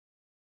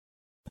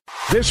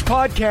This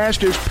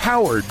podcast is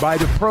powered by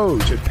the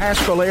pros at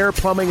Paschal Air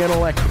Plumbing and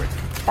Electric.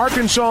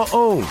 Arkansas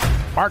owned.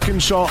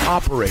 Arkansas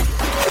operated.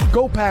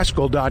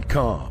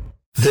 GoPaschal.com.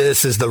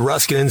 This is the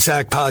Ruscin and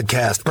Sack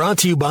podcast, brought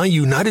to you by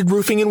United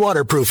Roofing and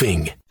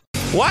Waterproofing.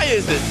 Why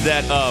is it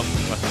that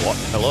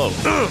hello?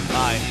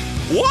 Hi.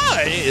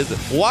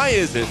 Why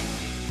is it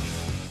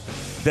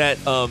that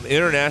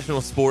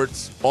international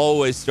sports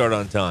always start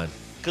on time?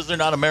 Because they're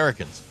not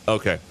Americans.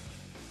 Okay.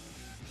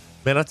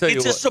 Man, I'll tell you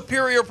what. It's a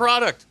superior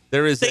product.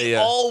 They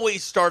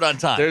always start on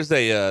time. There's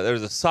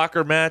a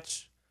soccer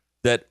match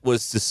that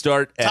was to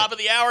start at top of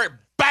the hour.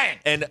 Bang!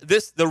 And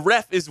the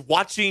ref is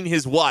watching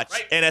his watch,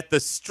 right. And at the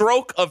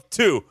stroke of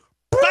 2,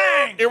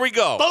 bang! Here we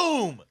go.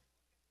 Boom!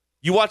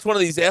 You watch one of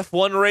these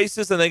F1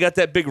 races, and they got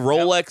that big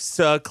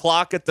Rolex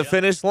clock at the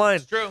finish line.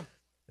 It's true.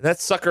 And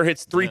that sucker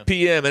hits 3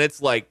 p.m., and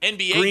it's like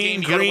NBA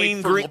green,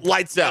 game,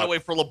 lights out. You got to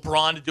wait for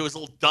LeBron to do his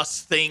little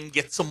dust thing,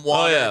 get some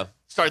water. Oh, yeah.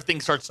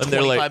 Thing starts and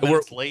 25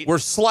 minutes late. We're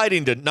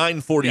sliding to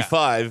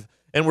 9:45,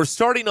 and we're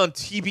starting on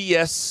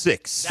TBS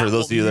 6, for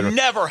those of you that are...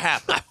 never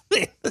happen.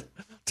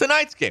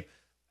 Tonight's game.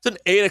 It's an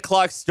 8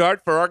 o'clock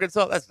start for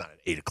Arkansas. That's not an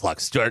 8 o'clock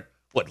start.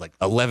 What, like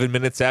 11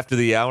 minutes after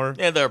the hour?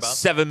 Yeah, thereabouts.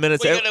 7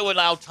 minutes. We got to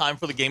allow time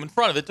for the game in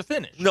front of it to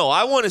finish. No,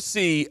 I want to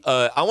see.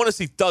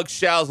 Doug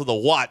Shows with a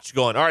watch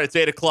going. All right, it's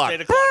 8 o'clock.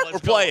 It's 8 o'clock. We're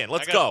playing.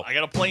 Let's go. I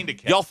got a plane to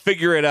catch. Y'all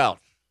figure it out.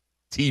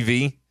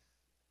 TV.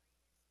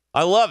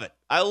 I love it.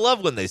 I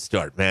love when they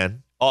start,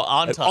 man.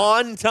 On time.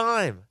 On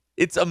time.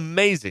 It's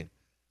amazing.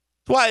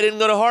 That's why I didn't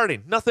go to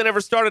Harding. Nothing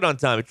ever started on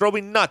time. It drove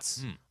me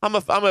nuts. I'm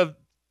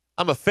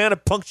a fan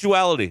of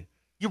punctuality.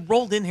 You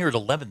rolled in here at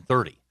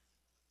 11:30.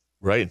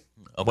 Right.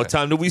 Okay. What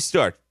time do we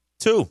start?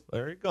 2.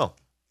 There you go.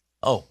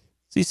 Oh.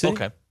 CC.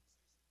 Okay.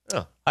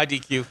 Yeah. Hi,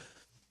 DQ.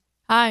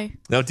 Hi.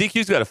 Now,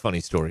 DQ's got a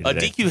funny story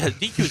today.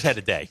 DQ's had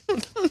a day.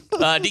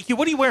 DQ,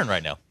 what are you wearing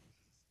right now?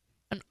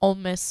 An Ole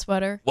Miss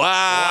sweater.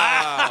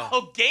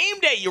 Wow. Game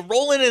day. You're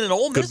rolling in an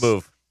Ole Miss. Good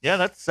move. Yeah,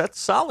 that's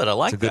solid. I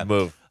like that. It's a good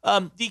move.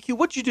 DQ,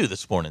 what'd you do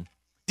this morning?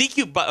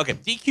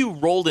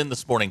 DQ rolled in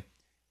this morning,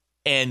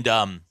 and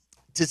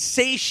to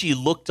say she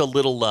looked a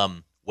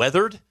little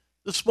weathered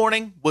this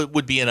morning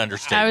would be an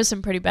understatement. I was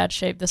in pretty bad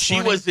shape this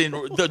morning. She was in.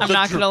 I'm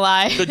not going to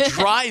lie. The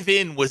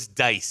drive-in was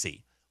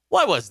dicey.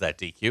 Why was that,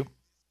 DQ?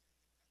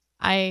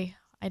 I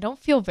don't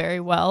feel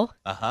very well.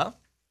 Uh-huh.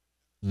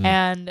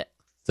 And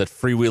it's that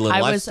freewheeling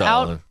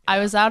lifestyle. I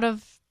was out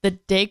of the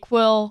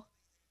Dayquil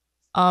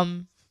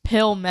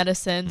pill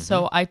medicine,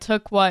 so I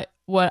took what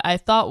I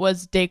thought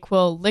was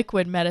Dayquil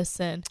liquid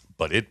medicine.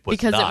 But it was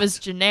because not. It was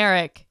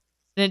generic,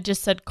 and it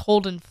just said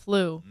cold and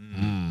flu.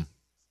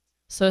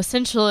 So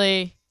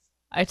essentially,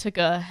 I took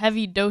a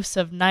heavy dose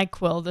of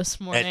NyQuil this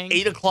morning. At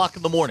 8 o'clock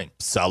in the morning.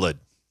 Solid.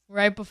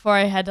 Right before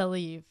I had to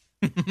leave.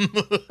 Wait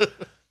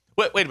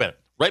a minute.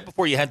 Right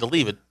before you had to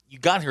leave it, you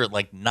got here at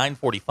like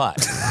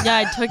 9:45. Yeah,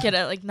 I took it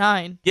at like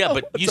 9. Yeah,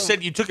 but you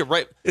said you took it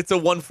right. It's a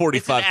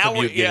 1:45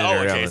 commute.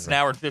 Okay, it's an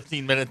hour and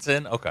 15 minutes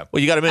in. Okay. Well,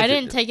 you got to mention. I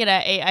didn't take it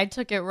at 8. I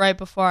took it right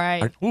before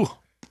I.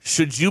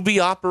 Should you be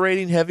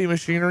operating heavy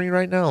machinery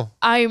right now?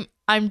 I'm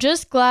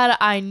just glad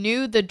I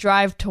knew the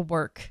drive to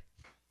work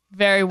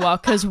very well,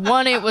 because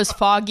 1, it was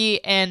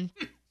foggy, and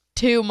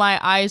 2, my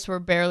eyes were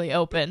barely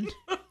open.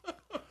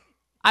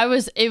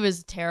 It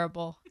was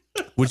terrible.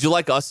 Would you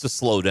like us to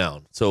slow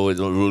down? So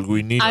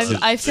we need.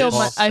 I feel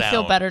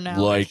better now.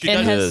 Like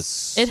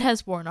it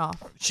has worn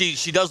off.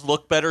 She does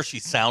look better. She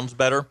sounds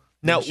better.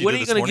 Now, what are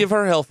you going to give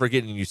her hell for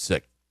getting you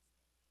sick?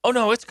 Oh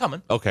no, it's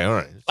coming. Okay, all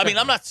right. I mean,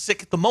 I'm not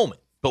sick at the moment,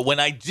 but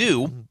when I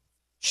do,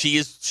 she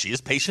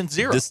is patient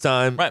zero. This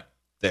time, right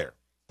there.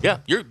 Yeah,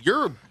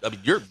 you're.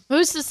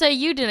 Who's to say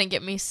you didn't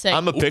get me sick?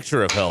 I'm a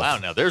picture of health. Wow,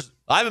 now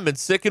I haven't been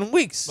sick in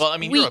weeks. Well, I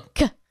mean, you're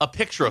a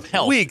picture of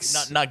health.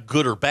 Weeks, not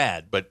good or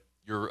bad, but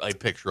you're a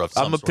picture of.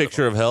 I'm a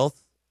picture of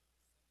health.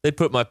 They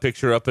put my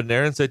picture up in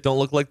there and say, "Don't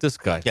look like this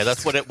guy." Yeah,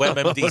 that's what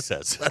WebMD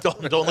says.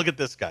 Don't look at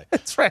this guy.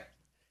 That's right.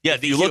 Yeah,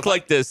 if you look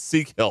like this,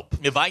 seek help.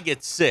 If I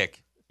get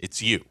sick,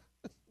 it's you.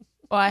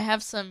 Well, I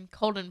have some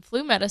cold and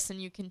flu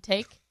medicine you can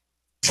take.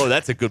 Oh,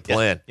 that's a good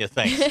plan. Yeah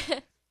thanks.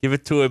 Give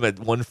it to him at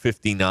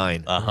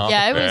 1:59.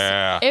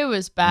 Yeah, it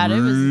was bad. It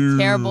was a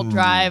terrible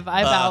drive.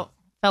 I about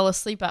fell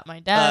asleep at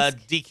my desk.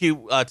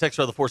 DQ, texter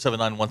of the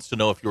 479 wants to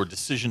know if your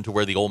decision to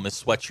wear the Ole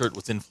Miss sweatshirt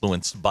was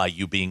influenced by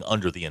you being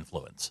under the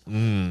influence.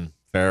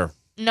 Fair.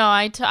 No,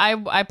 I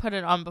put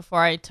it on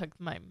before I took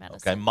my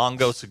medicine. Okay,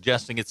 Mongo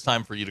suggesting it's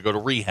time for you to go to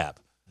rehab.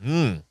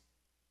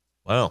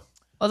 Wow.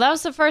 Well, that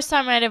was the first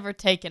time I'd ever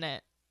taken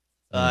it.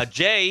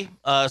 Jay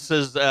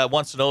says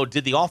wants to know,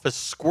 did the office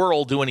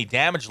squirrel do any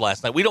damage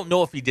last night? We don't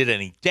know if he did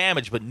any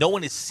damage, but no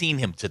one has seen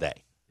him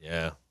today.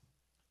 Yeah.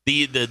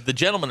 The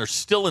gentlemen are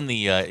still in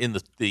the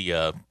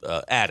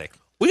attic.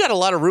 We got a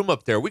lot of room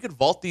up there. We could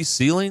vault these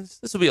ceilings.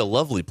 This would be a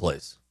lovely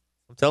place.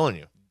 I'm telling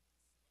you.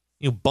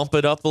 You bump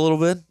it up a little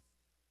bit.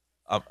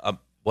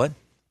 What?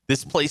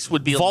 This place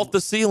would be vault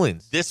the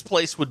ceilings. This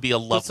place would be a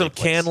lovely Put some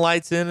place. can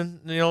lights in, and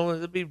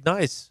it'd be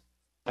nice.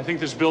 I think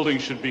this building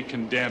should be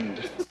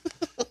condemned.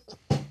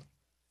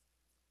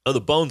 Oh,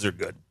 the bones are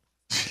good.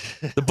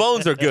 The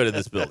bones are good in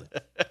this building.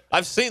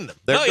 I've seen them.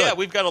 They're good. Yeah,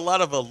 we've got a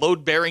lot of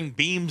load-bearing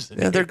beams.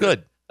 Yeah, they're good.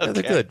 Okay. Yeah,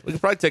 they're good. We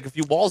could probably take a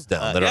few walls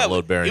down that are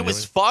load-bearing. It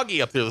was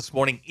foggy up there this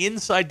morning,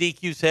 inside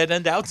DQ's head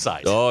and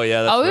outside. Oh,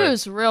 yeah, that's right. It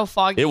was real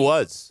foggy. It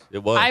was.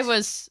 I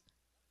was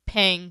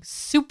paying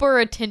super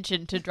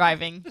attention to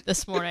driving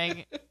this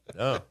morning,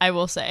 I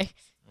will say.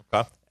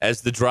 Okay.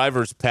 As the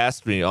drivers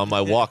passed me on my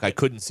walk, I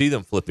couldn't see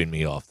them flipping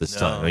me off this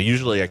time. Now,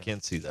 usually I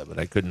can't see that, but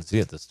I couldn't see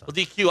it this time. Well,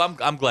 DQ,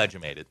 I'm glad you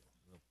made it.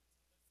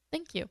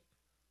 Thank you.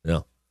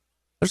 Yeah.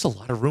 There's a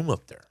lot of room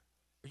up there.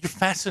 You're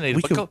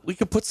fascinated. We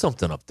could put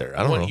something up there.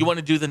 I don't know. You want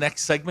to do the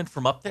next segment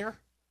from up there?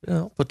 Yeah,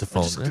 I'll put the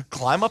phone Just there.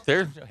 climb up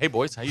there. Hey,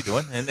 boys, how you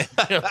doing? And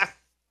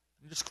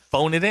just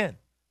phone it in.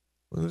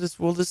 We'll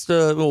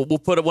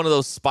put one of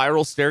those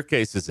spiral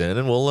staircases in,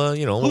 and we'll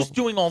Who's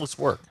doing all this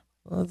work?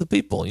 the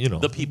people,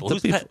 The people.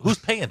 Who's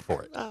paying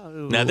for it?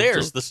 Now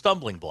there's the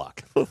stumbling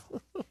block.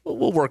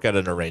 We'll work out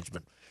an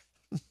arrangement.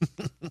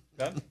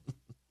 Okay.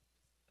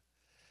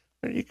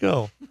 There you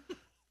go.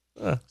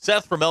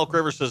 Seth from Elk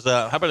River says,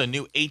 how about a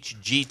new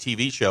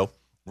HGTV show,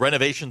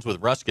 Renovations with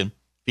Ruscin,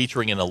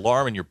 featuring an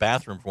alarm in your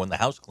bathroom for when the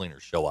house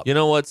cleaners show up? You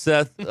know what,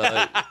 Seth?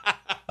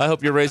 I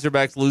hope your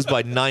Razorbacks lose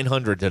by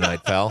 900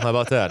 tonight, pal. How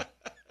about that?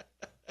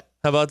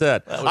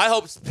 I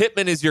hope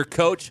Pittman is your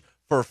coach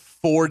for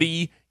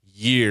 40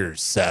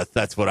 years, Seth.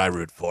 That's what I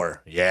root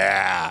for.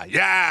 Yeah.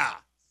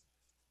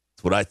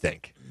 That's what I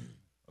think.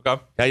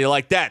 Okay. How you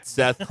like that,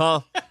 Seth,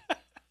 huh?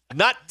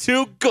 Not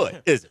too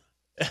good, is it?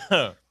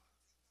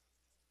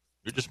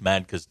 You're just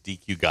mad because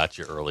DQ got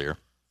you earlier.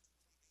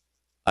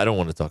 I don't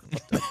want to talk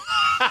about that.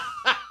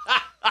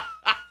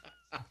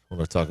 I don't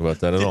want to talk about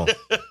that at all.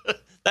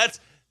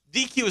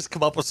 DQ has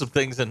come up with some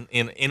things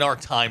in our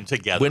time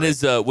together. When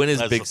is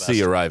Big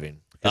C arriving?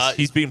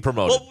 He's being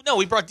promoted. Well, no,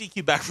 we brought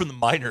DQ back from the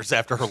minors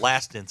after her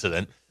last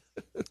incident.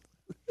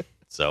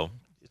 So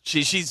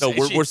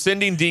we're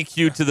sending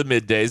DQ to the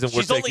middays, and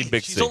we're taking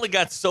Big C. She's only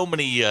got so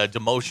many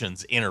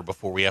demotions in her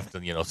before we have to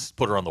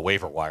put her on the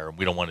waiver wire, and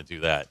we don't want to do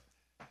that.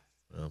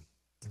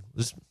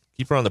 Just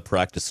keep her on the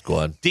practice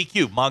squad.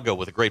 DQ, Mongo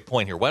with a great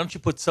point here. Why don't you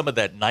put some of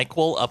that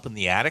NyQuil up in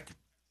the attic?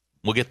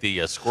 We'll get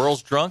the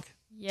squirrels drunk.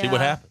 Yeah. See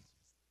what happens.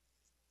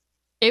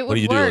 It would What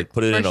do you do? work, Like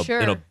put it in for a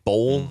sure.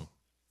 bowl,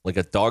 like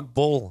a dog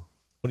bowl.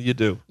 What do you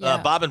do? Yeah.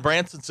 Bob and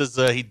Branson says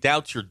he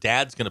doubts your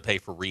dad's going to pay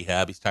for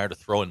rehab. He's tired of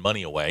throwing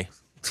money away.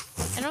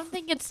 I don't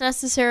think it's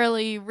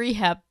necessarily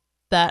rehab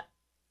that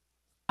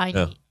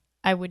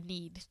I would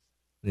need.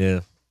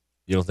 Yeah,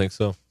 you don't think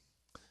so?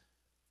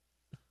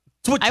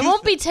 I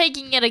won't be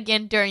taking it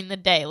again during the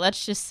day.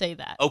 Let's just say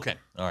that. Okay,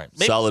 all right.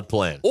 Solid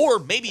plan. Or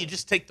maybe you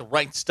just take the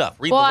right stuff.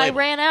 Read Well, the I label.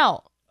 ran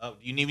out.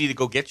 You need me to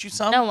go get you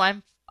some? No,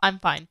 I'm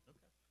fine.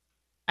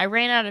 I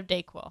ran out of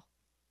Dayquil.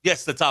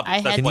 Yes, that's obvious.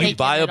 I That's had Can why you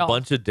buy a taken it all.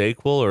 bunch of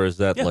Dayquil, or is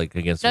that Yeah. like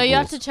against No, the you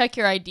have rules? to check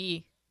your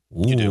ID,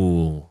 You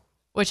do.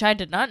 which I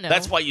did not know.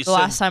 That's why you the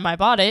send- last time I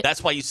bought it.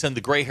 That's why you send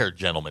the gray-haired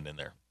gentleman in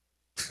there.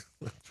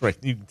 That's right.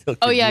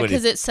 Oh yeah,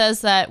 because it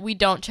says that we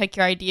don't check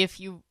your ID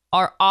if you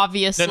are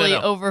obviously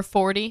No. over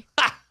 40.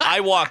 I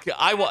walk.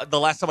 The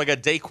last time I got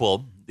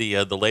Dayquil,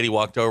 the lady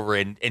walked over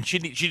and she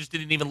just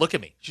didn't even look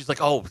at me. She's like,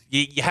 "Oh,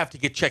 you have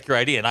to check your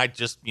ID," and I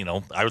just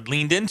I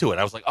leaned into it.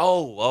 I was like,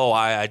 "Oh,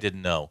 I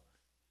didn't know,"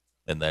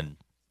 and then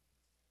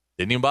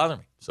didn't even bother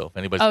me. So if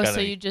anybody's Oh, got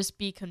so any, you just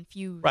be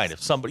confused. right?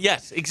 If somebody,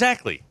 yes,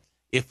 exactly.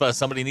 If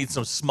somebody needs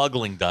some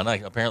smuggling done,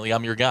 apparently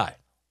I'm your guy.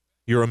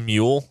 You're a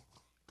mule.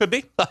 Could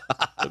be.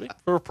 Could be.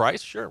 For a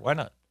price, sure. Why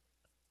not?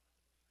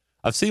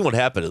 I've seen what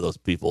happened to those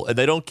people, and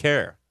they don't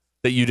care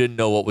that you didn't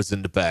know what was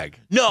in the bag.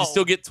 No. You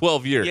still get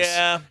 12 years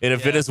in a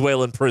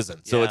Venezuelan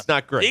prison, so Yeah. it's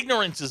not great.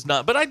 Ignorance is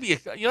not. But I'd be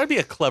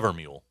a clever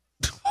mule.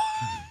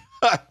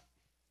 I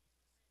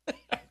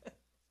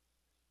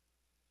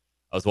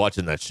was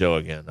watching that show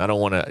again. I don't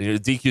want to.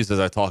 DQ says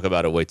I talk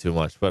about it way too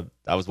much, but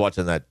I was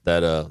watching that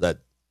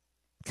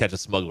Catch a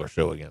Smuggler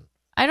show again.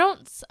 I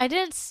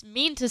didn't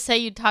mean to say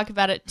you talk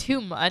about it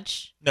too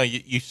much. No,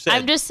 you said.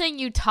 I'm just saying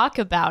you talk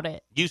about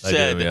it. You I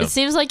said. do, yeah. It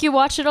seems like you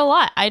watch it a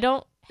lot. I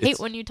don't hate It's-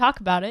 when you talk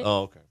about it.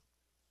 Oh, okay.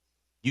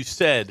 You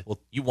said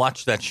you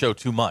watched that show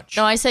too much.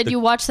 No, I said you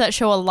watch that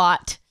show a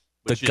lot.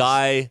 The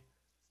guy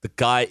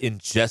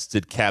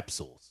ingested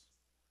capsules.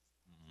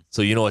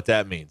 So you know what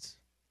that means.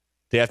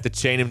 They have to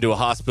chain him to a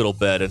hospital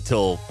bed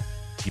until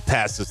he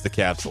passes the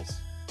capsules.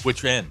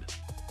 Which end?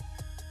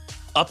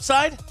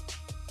 Upside?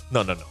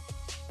 No.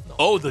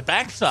 Oh, the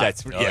backside.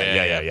 That's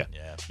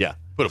yeah.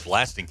 Put a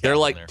blasting cap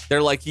in there.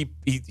 They're like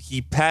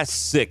he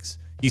passed 6.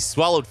 He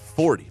swallowed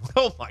 40.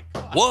 Oh my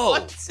god.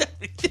 Whoa.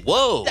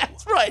 Whoa.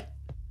 That's right.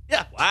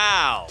 Yeah.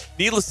 Wow.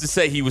 Needless to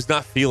say, he was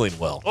not feeling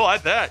well. Oh, I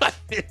bet.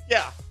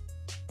 Yeah.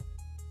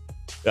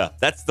 Yeah.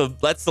 That's the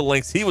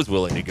lengths he was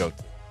willing to go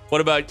to.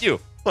 What about you?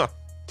 Huh.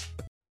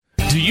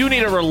 Do you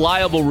need a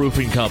reliable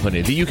roofing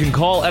company that you can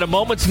call at a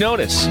moment's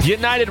notice?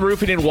 United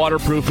Roofing and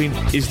Waterproofing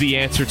is the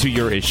answer to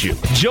your issue.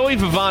 Joey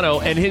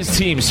Vivano and his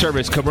team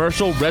service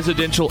commercial,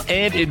 residential,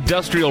 and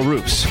industrial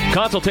roofs.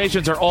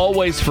 Consultations are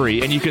always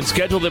free, and you can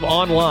schedule them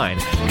online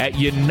at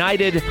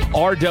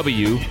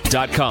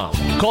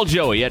unitedrw.com. Call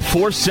Joey at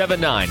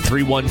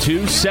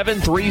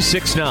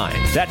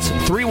 479-312-7369. That's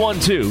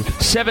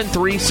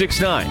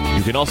 312-7369.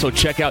 You can also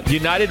check out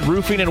United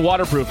Roofing and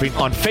Waterproofing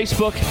on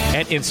Facebook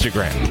and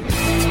Instagram.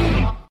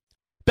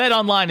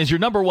 BetOnline is your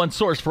number one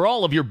source for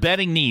all of your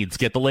betting needs.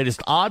 Get the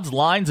latest odds,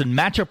 lines, and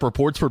matchup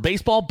reports for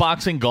baseball,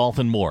 boxing, golf,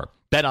 and more.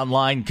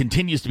 BetOnline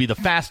continues to be the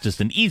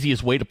fastest and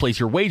easiest way to place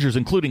your wagers,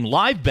 including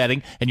live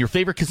betting and your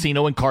favorite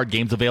casino and card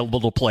games available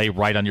to play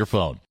right on your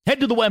phone. Head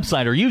to the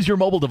website or use your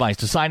mobile device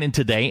to sign in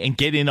today and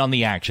get in on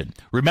the action.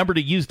 Remember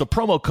to use the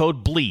promo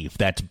code BLEAV,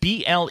 that's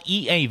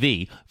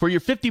BLEAV, for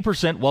your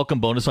 50% welcome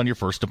bonus on your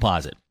first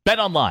deposit.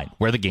 BetOnline,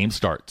 where the game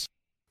starts.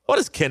 What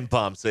does Ken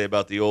Pom say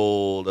about the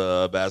old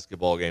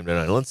basketball game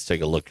tonight? Let's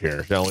take a look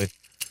here, shall we?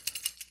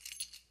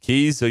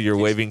 Keys? So you're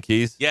waving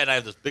keys? Yeah, and I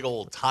have this big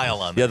old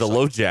tile on Yeah, there. the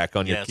low jack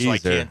on your keys so I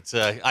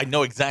can't. I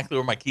know exactly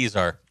where my keys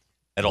are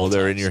at all times.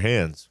 They're in your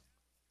hands.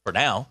 For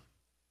now.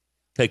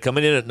 Hey,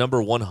 coming in at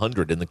number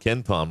 100 in the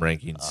Ken Pom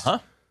rankings.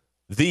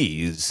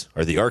 These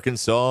are the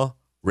Arkansas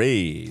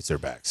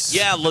Razorbacks.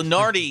 Yeah,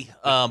 Lenardi he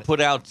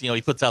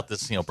puts out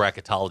this,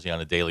 bracketology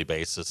on a daily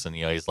basis, and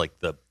he's like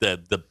the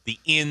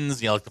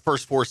ins, like the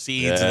first four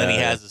seeds, and then he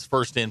has his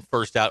first in,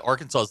 first out.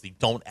 Arkansas is the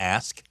don't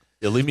ask.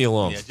 Yeah, leave me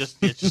alone. Yeah,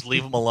 just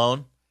leave them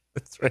alone.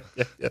 That's right.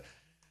 Yeah.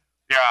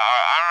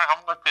 I'm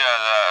with the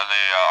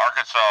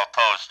Arkansas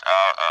Post.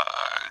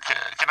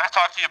 Can I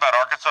talk to you about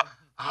Arkansas?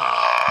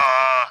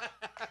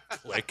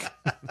 Click.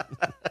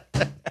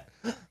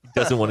 He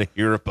doesn't want to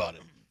hear about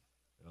it.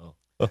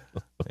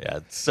 Yeah,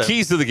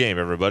 keys to the game,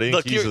 everybody.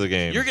 Look, keys to the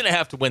game. You're going to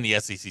have to win the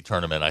SEC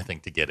tournament, I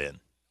think, to get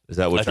in. Is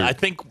that what I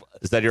think?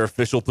 Is that your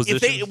official position?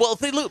 If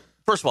they lose,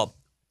 first of all,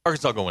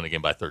 Arkansas going to win a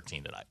game by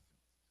 13 tonight.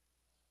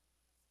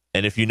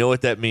 And if you know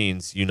what that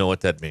means, you know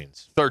what that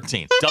means.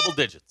 13, double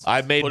digits.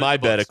 I made my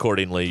bet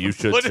accordingly. You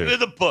should put it in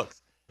the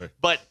books. Right.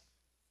 But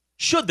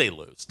should they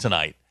lose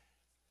tonight,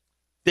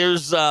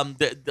 there's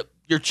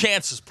your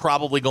chance is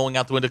probably going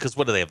out the window because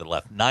what do they have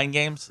left? 9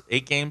 games,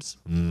 8 games.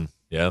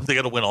 Yeah, they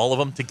got to win all of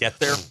them to get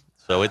there.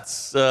 So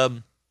it's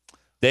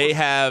they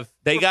got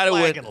to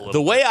win.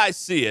 The way I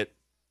see it,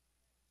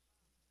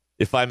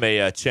 if I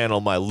may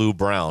channel my Lou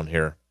Brown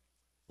here,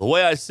 the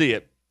way I see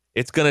it,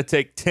 it's going to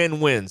take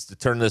 10 wins to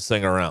turn this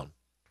thing around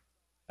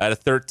out of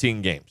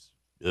 13 games.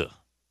 Ugh.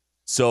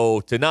 So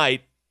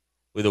tonight,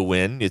 with a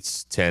win,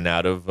 it's 10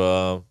 out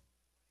of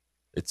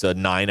it's a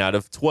 9 out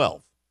of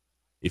 12.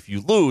 If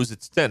you lose,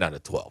 it's 10 out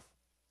of 12.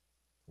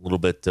 A little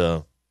bit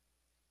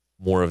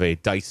more of a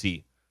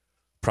dicey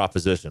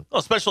proposition. Well,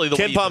 especially the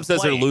Ken way Pom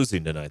says they're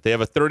losing tonight. They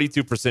have a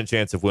 32%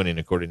 chance of winning,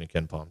 according to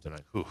Ken Pom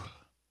tonight.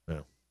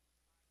 Yeah,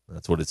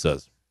 that's what it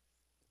says.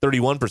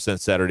 31%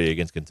 Saturday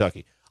against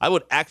Kentucky. I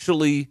would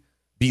actually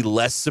be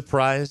less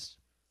surprised.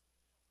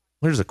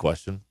 Here's a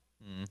question.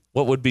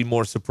 What would be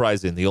more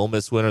surprising, the Ole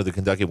Miss win or the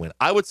Kentucky win?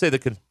 I would say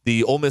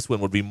the Ole Miss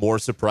win would be more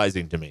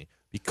surprising to me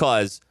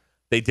because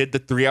they did the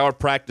 3-hour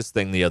practice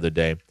thing the other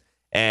day.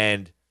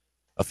 And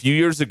a few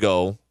years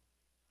ago,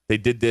 they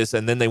did this,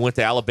 and then they went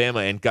to Alabama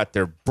and got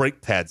their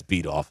brake pads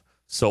beat off.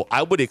 So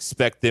I would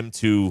expect them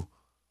to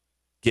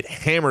get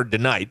hammered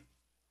tonight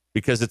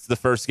because it's the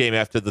first game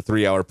after the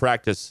 3-hour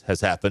practice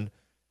has happened,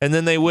 and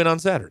then they win on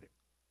Saturday.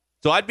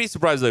 So I'd be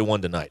surprised if they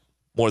won tonight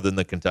more than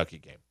the Kentucky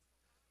game.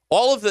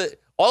 All of the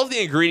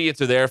ingredients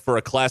are there for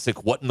a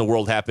classic what in the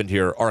world happened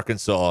here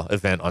Arkansas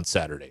event on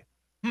Saturday.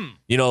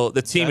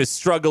 The team is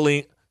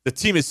struggling. The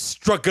team is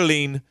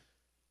struggling,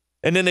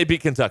 and then they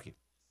beat Kentucky.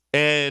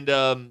 And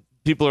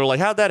people are like,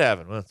 how'd that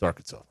happen? Well, it's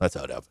Arkansas. That's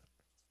how it happened.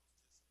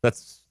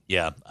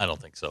 Yeah, I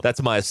don't think so. That's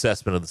my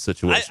assessment of the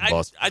situation,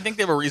 boss. I think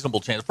they have a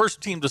reasonable chance.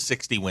 First team to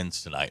 60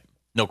 wins tonight.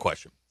 No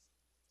question.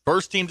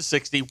 First team to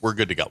 60, we're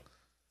good to go.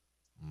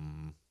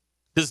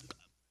 Because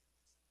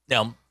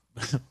now,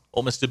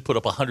 Ole Miss did put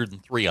up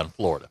 103 on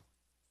Florida.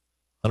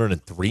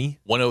 103?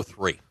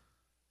 103.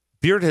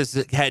 Beard has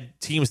had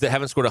teams that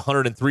haven't scored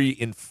 103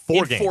 in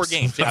 4 games. 4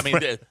 games.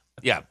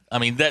 Yeah, I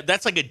mean,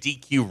 that's like a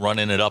DQ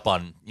running it up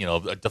on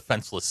a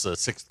defenseless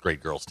 6th grade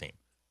girls team.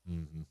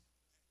 Mm-hmm.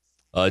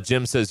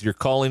 Jim says you're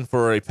calling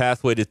for a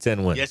pathway to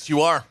 10 wins. Yes,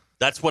 you are.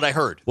 That's what I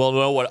heard. Well,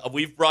 no, what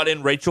we've brought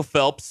in Rachel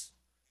Phelps,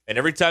 and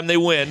every time they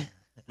win,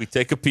 we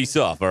take a piece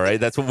off. All right,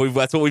 that's what we've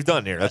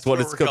done here. That's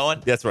what it's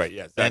going. That's right.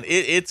 Yes, and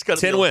it's going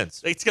to 10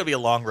 wins. It's going to be a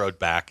long road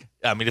back.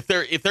 I mean, if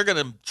they're going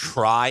to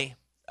try,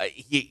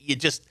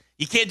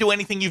 you can't do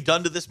anything you've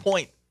done to this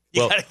point.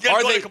 You got to go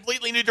in a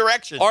completely new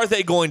direction. Are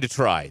they going to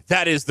try?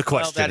 That is the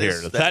question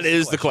here. That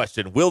is the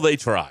question. Will they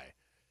try?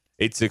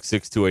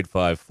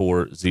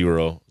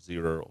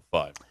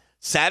 866-285-4005.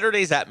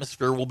 Saturday's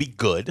atmosphere will be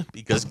good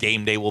because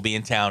game day will be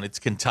in town. It's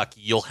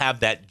Kentucky. You'll have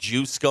that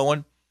juice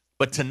going.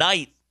 But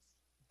tonight,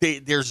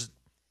 you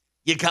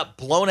got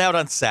blown out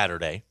on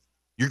Saturday.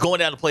 You're going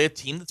down to play a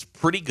team that's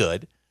pretty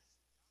good.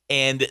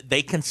 and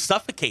they can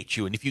suffocate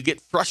you. And if you get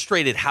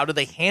frustrated, how do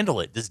they handle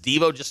it? Does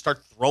Devo just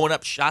start throwing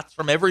up shots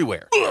from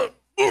everywhere?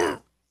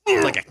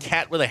 Like a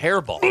cat with a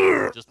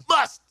hairball. Just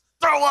must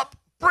throw up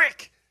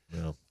brick.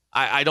 Yeah.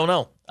 I don't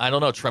know.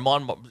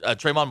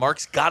 Tremont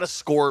Marks got to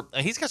score.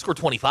 He's got to score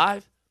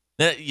 25.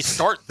 You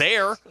start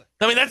there.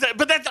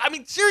 I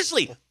mean,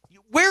 seriously,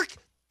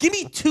 give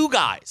me two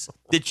guys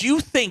that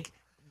you think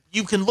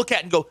you can look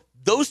at and go,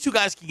 those two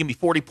guys can give me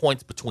 40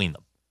 points between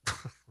them.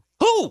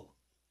 Who?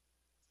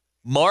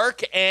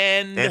 Mark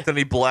and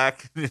Anthony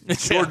Black,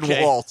 Jordan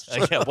Walsh.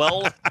 Yeah,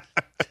 well,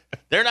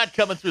 they're not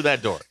coming through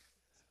that door.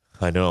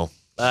 I know.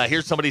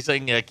 Here's somebody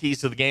saying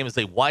keys to the game is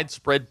a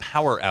widespread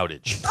power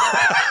outage.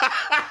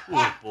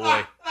 Oh,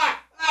 boy.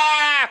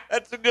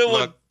 That's a good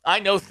one. I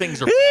know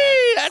things are bad.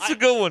 That's a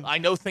good one. I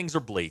know things are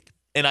bleak,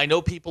 and I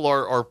know people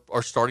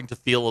are starting to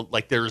feel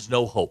like there is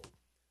no hope.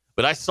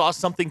 But I saw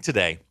something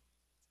today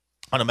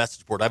on a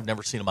message board I've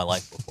never seen in my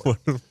life before.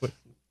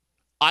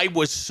 I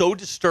was so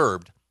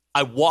disturbed.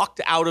 I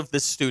walked out of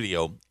this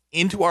studio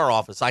into our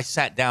office. I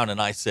sat down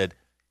and I said,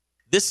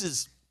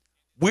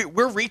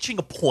 we're reaching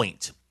a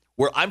point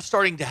where I'm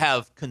starting to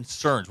have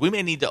concerns. We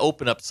may need to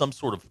open up some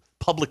sort of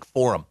public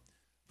forum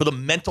for the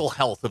mental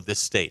health of this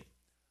state.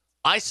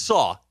 I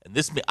saw, and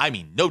this, I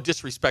mean, no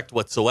disrespect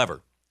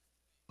whatsoever,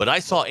 but I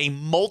saw a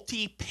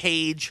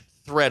multi-page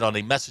thread on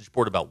a message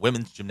board about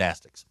women's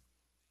gymnastics.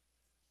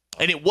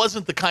 And it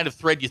wasn't the kind of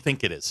thread you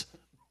think it is.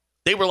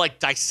 They were like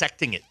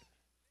dissecting it.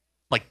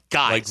 Like,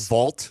 guys. Like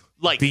vault?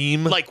 Like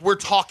beam? Like we're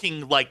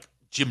talking like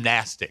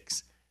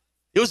gymnastics.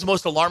 It was the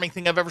most alarming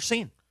thing I've ever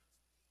seen.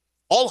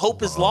 All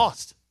hope is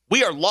lost.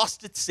 We are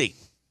lost at sea.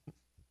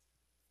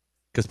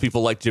 Because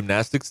people like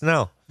gymnastics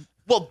now.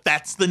 Well,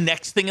 that's the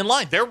next thing in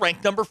line. They're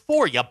ranked number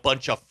 4, you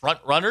bunch of front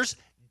runners.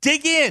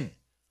 Dig in.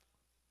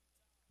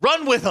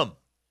 Run with them.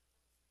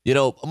 You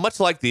know,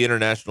 much like the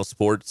international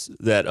sports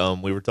that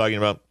we were talking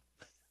about,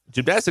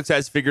 gymnastics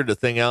has figured the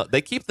thing out.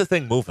 They keep the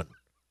thing moving.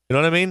 You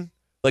know what I mean?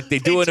 Like they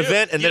do an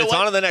event and then it's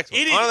on to the next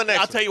one.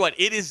 I'll tell you what,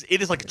 it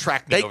is like a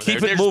track meet. They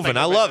keep it moving.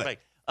 I love it.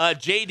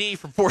 JD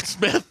from Fort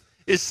Smith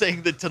is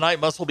saying that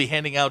tonight Muss will be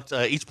handing out,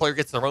 each player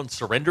gets their own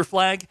surrender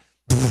flag.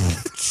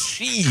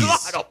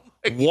 Jeez. God,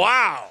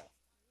 wow.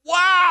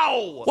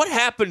 What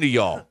happened to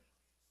y'all?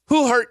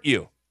 Who hurt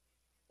you?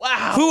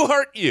 Wow. Who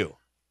hurt you?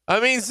 I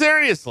mean,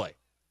 seriously.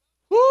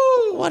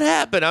 Woo. What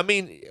happened? I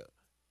mean,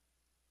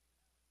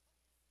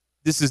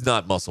 this is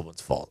not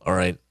Musselman's fault, all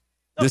right?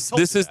 No,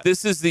 This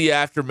is the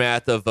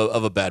aftermath of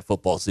a bad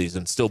football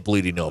season still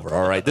bleeding over,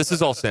 all right? This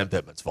is all Sam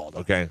Pittman's fault,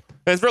 okay? And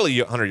it's really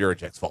Hunter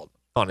Yurichek's fault,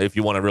 if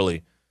you want to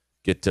really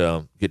get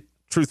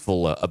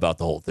truthful about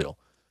the whole deal.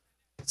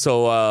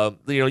 So,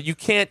 you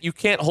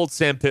can't hold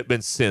Sam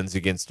Pittman's sins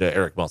against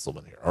Eric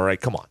Musselman here, all right?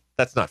 Come on.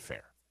 That's not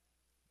fair.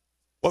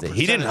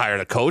 He didn't hire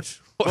the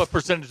coach. What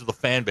percentage of the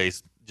fan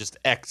base just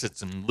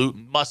exits and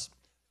must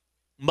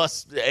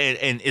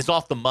and is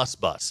off the must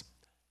bus?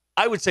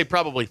 I would say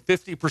probably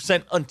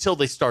 50% until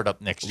they start up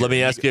next year. Let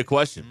me ask you a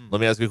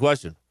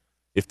question.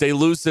 If they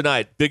lose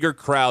tonight, bigger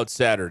crowd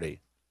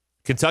Saturday,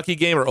 Kentucky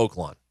game or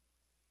Oakland?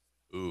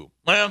 Ooh,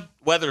 well,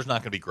 weather's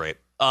not going to be great.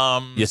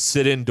 You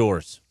sit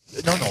indoors.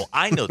 No,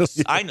 I know the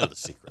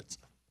secrets.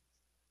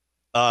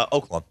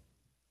 Oakland.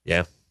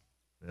 Yeah.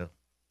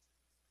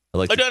 I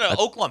like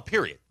Oakland.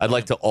 Period. I'd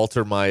like to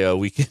alter my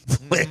weekend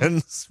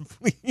plans,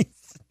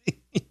 please.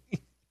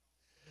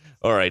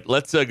 All right,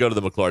 let's go to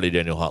the McLarty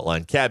Daniel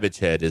hotline. Cabbage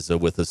Head is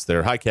with us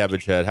there. Hi,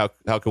 Cabbage Head.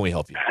 How can we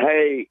help you?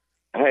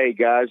 Hey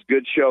guys,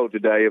 good show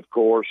today, of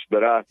course.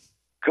 But a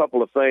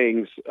couple of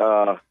things.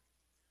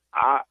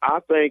 I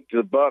think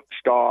the buck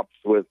stops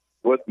with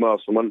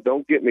Musselman.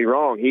 Don't get me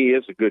wrong; he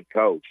is a good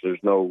coach. There's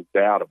no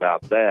doubt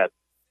about that.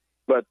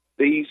 But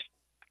these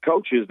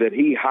coaches that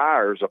he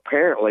hires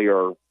apparently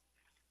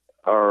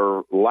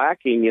are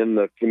lacking in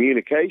the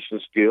communication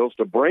skills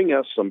to bring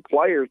us some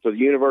players to the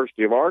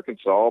University of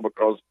Arkansas,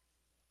 because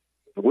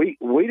we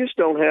just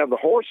don't have the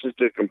horses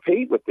to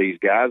compete with these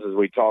guys, as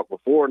we talked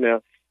before.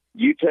 Now,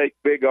 you take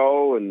Big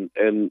O and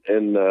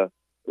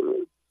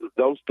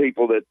those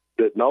people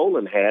that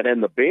Nolan had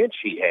and the bench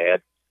he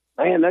had,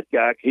 man, that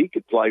guy, he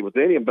could play with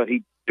any of them, but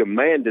he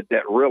demanded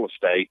that real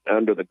estate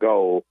under the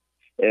goal,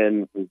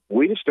 and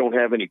we just don't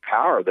have any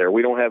power there.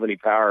 We don't have any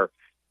power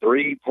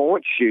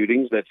 3-point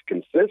shootings that's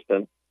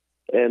consistent,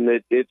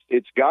 and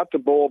it's got to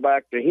boil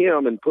back to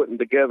him and putting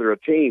together a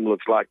team,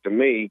 looks like to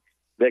me,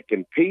 that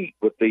compete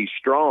with these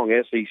strong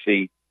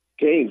SEC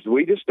teams.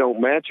 We just don't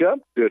match up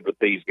good with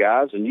these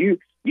guys, and you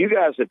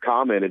guys have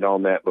commented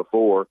on that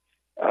before.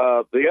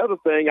 The other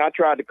thing, I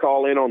tried to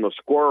call in on the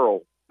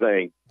squirrel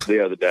thing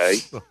the other day,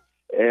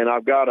 and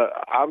I've got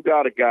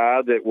a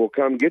guy that will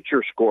come get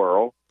your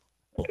squirrel.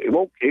 He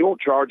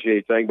won't charge you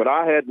anything, but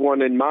I had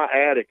one in my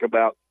attic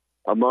about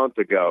a month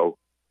ago,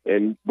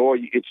 and boy,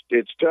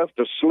 it's tough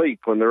to sleep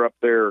when they're up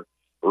there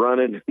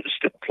running and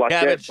stuff like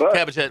that. But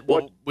Cabbage Head,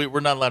 well,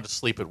 we're not allowed to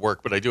sleep at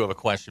work, but I do have a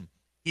question.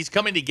 He's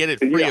coming to get it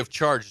free of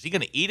charge. Is he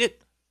going to eat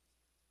it?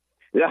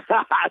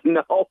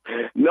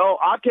 No.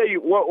 I'll tell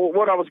you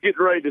what I was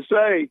getting ready to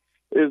say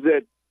is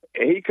that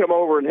he come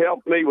over and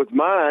helped me with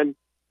mine.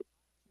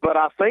 But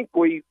I think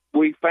we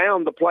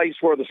found the place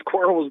where the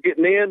squirrel was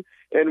getting in,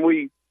 and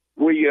we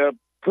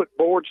put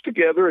boards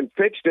together and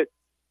fixed it.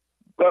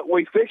 But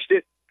we fixed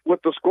it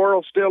with the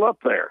squirrel still up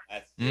there.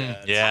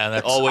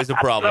 That's always a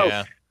problem.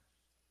 So,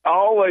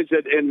 always.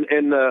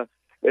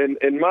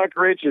 And Mike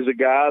Rich is a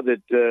guy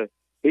that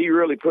he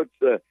really puts.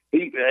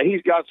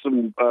 He's got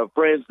some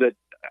friends that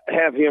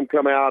have him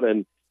come out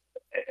and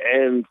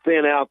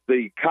thin out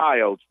the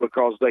coyotes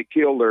because they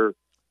kill their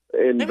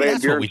in Van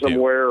Buren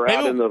somewhere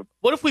out in the.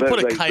 What if we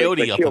put a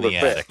coyote up in the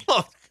attic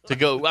to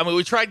go? I mean,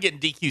 we tried getting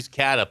DQ's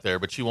cat up there,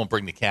 but she won't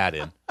bring the cat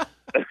in.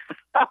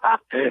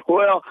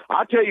 Well,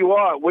 I tell you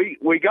what,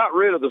 we got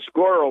rid of the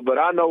squirrel, but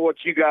I know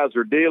what you guys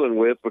are dealing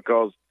with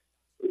because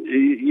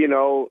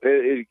those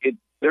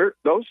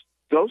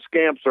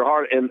scamps are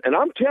hard, and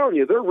I'm telling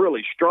you, they're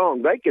really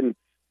strong.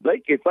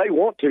 If they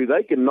want to,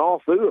 they can gnaw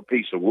through a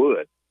piece of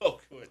wood.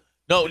 Oh, good.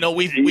 No,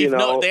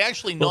 they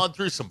actually gnawed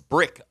through some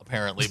brick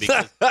apparently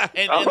because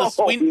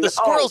the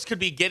squirrels could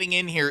be getting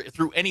in here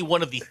through any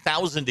one of the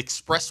 1,000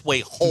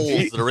 expressway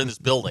holes that are in this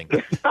building.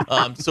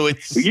 So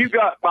it's you've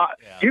got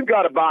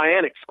a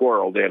bionic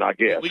squirrel, then I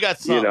guess we got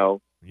some.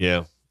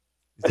 Yeah,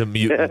 the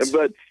mutants.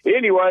 But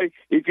anyway,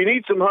 if you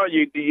need some hunt,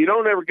 you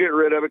don't ever get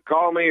rid of it.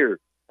 Call me or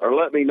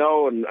let me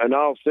know, and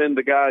I'll send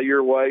the guy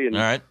your way, and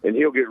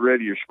he'll get rid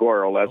of your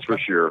squirrel. That's for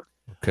sure.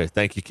 Okay,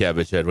 thank you,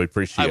 Cabbage Head. We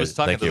appreciate it. I was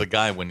talking to the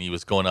guy when he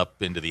was going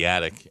up into the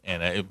attic,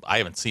 and I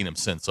haven't seen him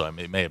since, so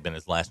it may have been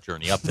his last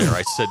journey up there.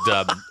 I said,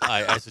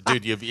 I said,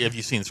 dude, have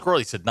you seen the squirrel?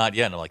 He said, not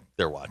yet. And I'm like,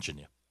 they're watching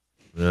you.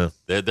 Yeah,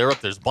 they're up.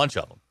 There's a bunch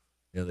of them.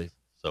 Yeah,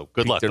 so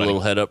good luck. Their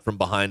little head up from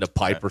behind a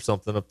pipe or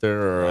something up there,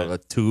 or a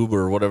tube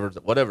or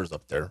whatever's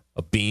up there,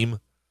 a beam.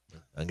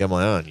 I got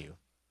my eye on you.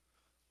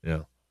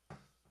 Yeah,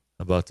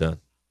 how about that?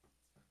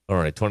 All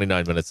right,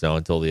 29 minutes now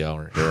until the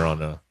hour here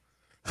on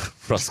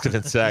Ruscin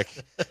and Sack.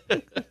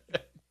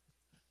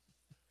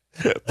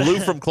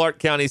 Blue from Clark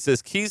County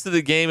says keys to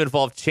the game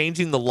involve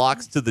changing the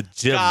locks to the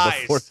gym.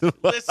 Listen.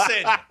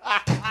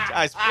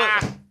 Guys,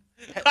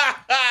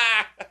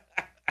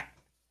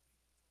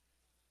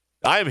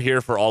 I am here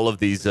for all of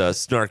these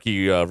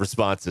snarky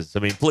responses. I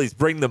mean, please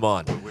bring them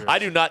on. I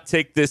do not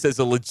take this as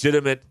a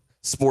legitimate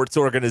sports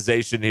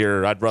organization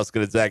here at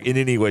Ruscin and Sack in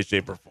any way,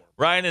 shape, or form.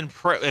 Ryan in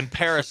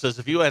Paris says,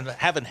 if you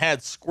haven't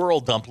had squirrel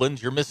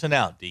dumplings, you're missing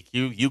out,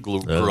 DQ. You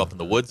grew up in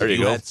the woods. Have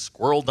you had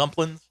squirrel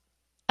dumplings?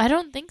 I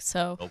don't think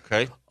so.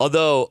 Okay.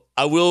 Although,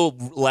 I will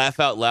laugh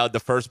out loud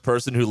the first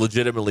person who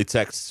legitimately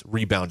texts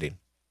rebounding.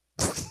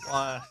 It's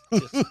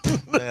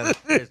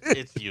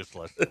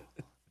useless.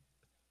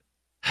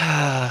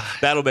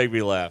 That'll make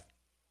me laugh.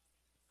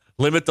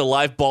 Limit the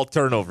live ball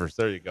turnovers.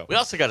 There you go. We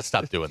also got to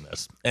stop doing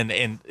this, and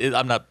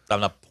I'm not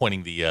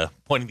pointing the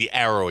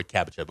arrow at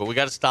Cabbage Head, but we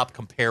got to stop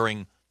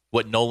comparing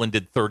what Nolan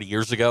did 30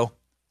 years ago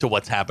to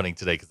what's happening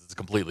today because it's a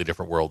completely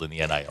different world in the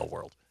NIL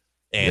world,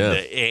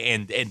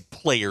 and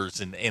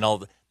players and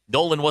all.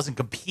 Nolan wasn't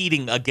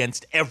competing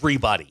against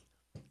everybody.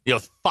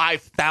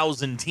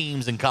 5,000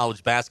 teams in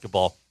college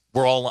basketball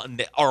are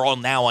all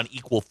now on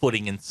equal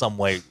footing in some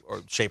way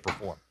or shape or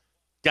form.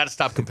 Got to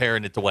stop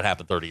comparing it to what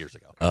happened 30 years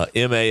ago.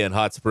 M.A. in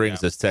Hot Springs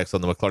this text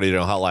on the McClarty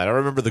hotline. I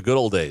remember the good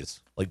old days,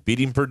 like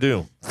beating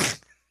Purdue.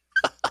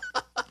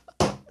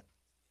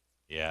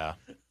 Yeah.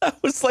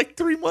 That was like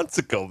 3 months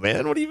ago,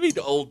 man. What do you mean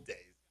old days?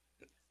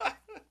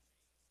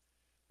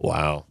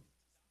 Wow.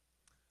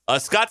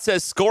 Scott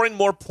says scoring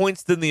more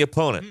points than the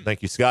opponent.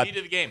 Thank you, Scott. Key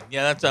to the game.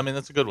 Yeah,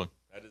 that's a good one.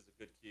 That is a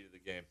good key to the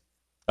game.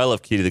 I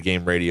love Key to the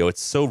Game radio.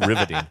 It's so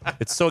riveting.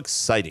 It's so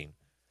exciting.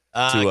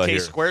 K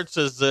Squared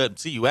says,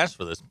 see, you asked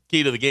for this.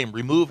 Key to the game,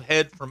 remove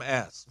head from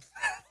ass.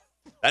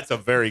 That's a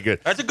very good.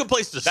 That's a good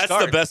place to start.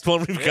 That's the best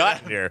one we've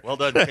gotten here. Well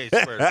done, K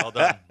Squared. Well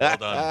done.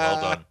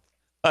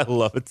 I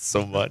love it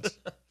so much.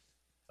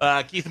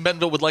 Keith and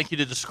Bentonville would like you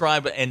to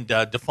describe and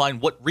define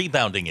what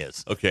rebounding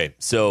is. Okay,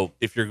 so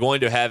if you're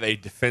going to have a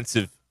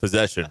defensive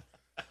possession,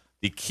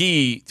 the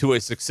key to a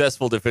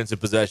successful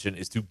defensive possession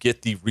is to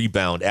get the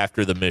rebound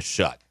after the missed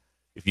shot.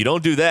 If you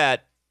don't do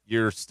that,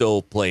 you're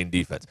still playing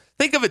defense.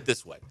 Think of it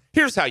this way.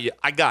 Here's how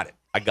I got it.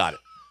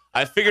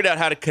 I figured out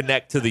how to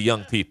connect to the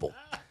young people.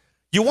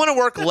 You want to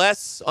work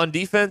less on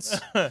defense?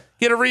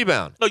 Get a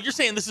rebound. No, you're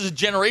saying this is a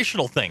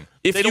generational thing.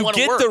 If you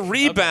get the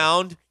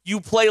rebound, you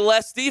play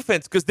less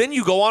defense because then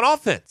you go on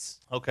offense.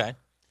 Okay.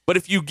 But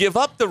if you give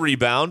up the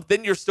rebound,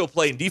 then you're still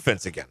playing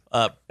defense again.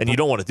 And you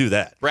don't want to do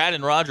that. Brad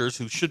and Rogers,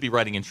 who should be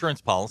writing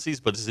insurance policies,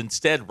 but is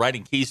instead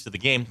writing keys to the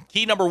game.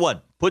 Key number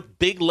 1, put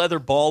big leather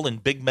ball in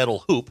big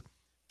metal hoop.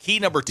 Key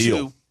number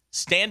 2,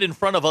 stand in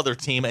front of other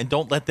team and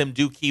don't let them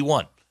do key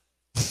 1.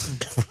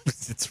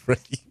 It's really...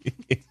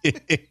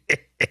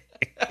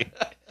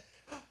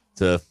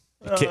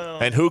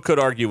 and who could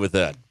argue with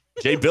that?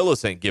 Jay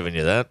Billis ain't giving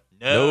you that.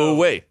 No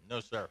way.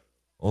 No, sir.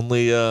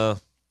 Only, who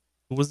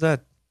was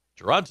that?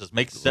 Gerard says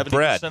make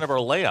 70% of our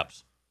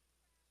layups.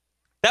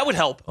 That would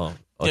help.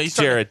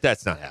 Jared,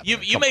 that's not happening.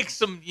 You make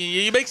some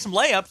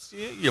layups.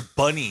 Your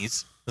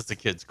bunnies, as the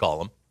kids call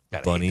them.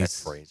 God, bunnies. I hate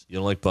that phrase. You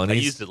don't like bunnies? I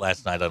used it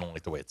last night. I don't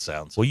like the way it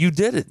sounds. Well, you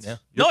did it. Yeah.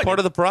 You're No, I part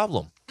of didn't. the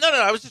problem. No,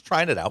 I was just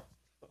trying it out.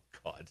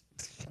 God.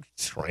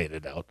 Trying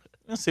it out.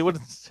 Let's see what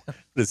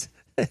it's.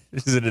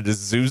 Isn't it a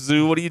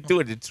Zuzu? What are you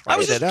doing? I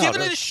was just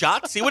giving it a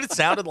shot, see what it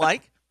sounded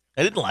like.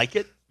 I didn't like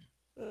it.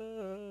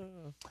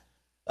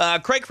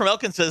 Craig from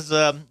Elkin says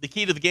the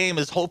key to the game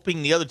is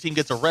hoping the other team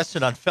gets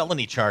arrested on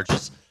felony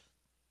charges.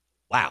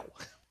 Wow.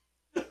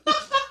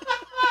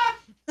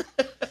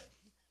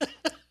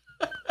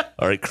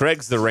 All right,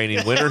 Craig's the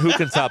reigning winner. Who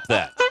can top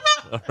that?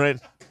 All right.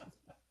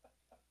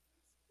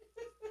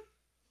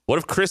 What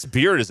if Chris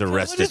Beard is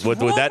arrested? Would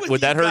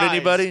that hurt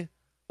anybody?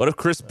 What if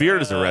Chris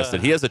Beard is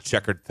arrested? He has a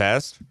checkered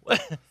past.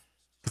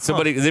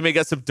 They may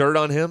get some dirt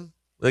on him.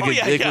 We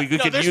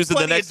could use it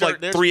the next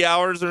 3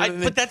 hours or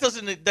anything. But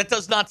that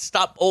does not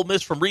stop Ole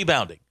Miss from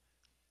rebounding.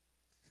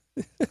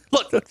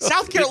 Look,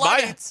 South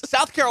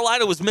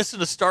Carolina was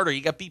missing a starter.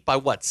 You got beat by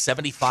what,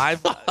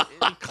 75?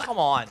 Come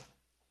on.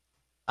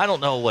 I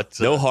don't know what.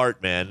 No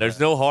heart, man. There's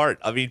no heart.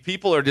 I mean,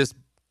 people are just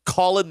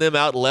calling them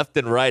out left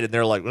and right, and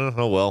they're like,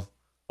 oh well.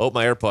 Hope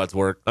my AirPods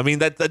work. I mean,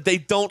 that they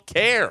don't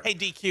care. Hey,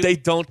 DQ. They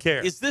don't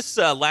care. Is this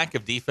lack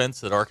of defense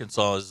that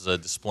Arkansas is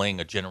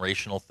displaying a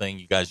generational thing?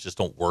 You guys just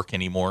don't work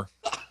anymore?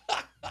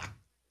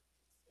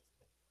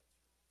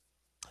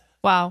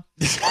 Wow.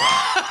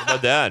 How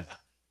about that?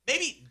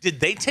 Maybe, did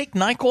they take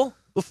NyQuil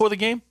before the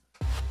game?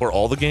 For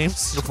all the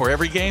games? Before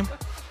every game?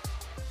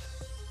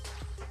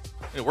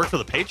 It worked for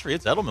the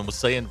Patriots. Edelman was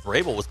saying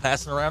Vrabel was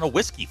passing around a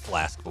whiskey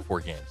flask before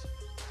games.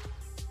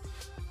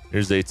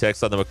 Here's a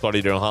text on the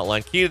McCarty Dome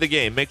hotline. Key to the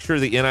game, make sure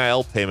the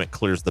NIL payment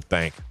clears the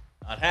bank.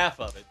 Not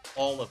half of it,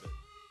 all of it.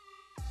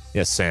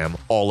 Yes, Sam,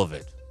 all of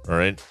it. All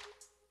right?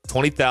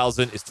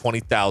 20,000 is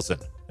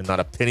 20,000 and not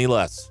a penny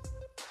less.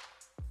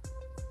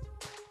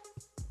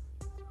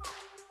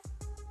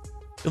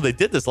 They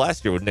did this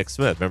last year with Nick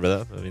Smith. Remember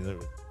that? I mean, they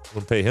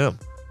wouldn't pay him.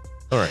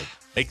 All right.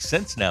 Makes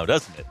sense now,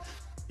 doesn't it?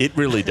 It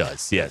really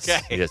does, yes.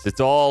 Okay. Yes, it's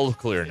all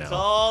clear now. It's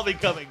all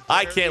becoming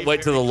I can't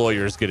wait till the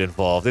lawyers get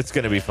involved. It's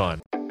going to be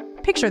fun.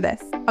 Picture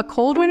this, a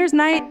cold winter's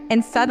night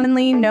and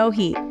suddenly no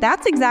heat.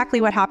 That's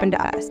exactly what happened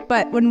to us.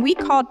 But when we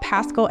called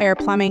Paschal Air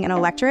Plumbing and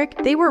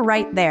Electric, they were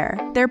right there.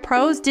 Their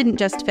pros didn't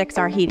just fix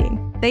our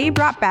heating. They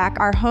brought back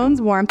our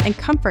home's warmth and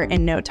comfort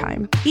in no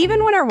time.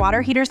 Even when our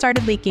water heater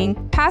started leaking,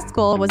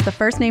 Paschal was the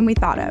first name we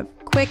thought of.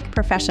 Quick,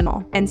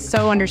 professional, and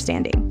so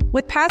understanding.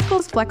 With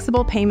Paschal's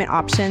flexible payment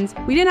options,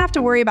 we didn't have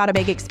to worry about a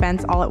big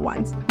expense all at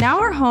once. Now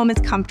our home is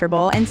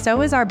comfortable and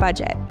so is our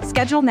budget.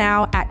 Schedule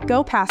now at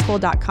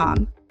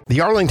gopaschal.com. The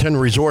Arlington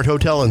Resort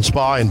Hotel and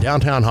Spa in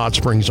downtown Hot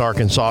Springs,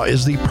 Arkansas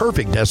is the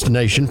perfect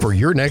destination for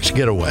your next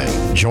getaway.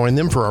 Join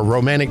them for a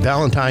romantic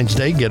Valentine's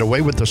Day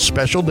getaway with a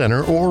special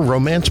dinner or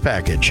romance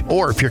package.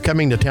 Or if you're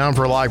coming to town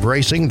for live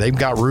racing, they've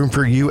got room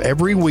for you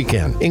every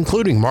weekend,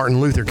 including Martin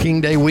Luther King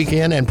Day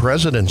weekend and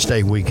President's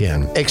Day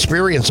weekend.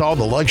 Experience all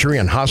the luxury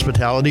and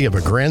hospitality of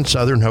a Grand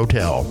Southern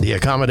hotel. The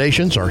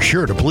accommodations are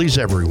sure to please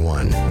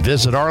everyone.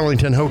 Visit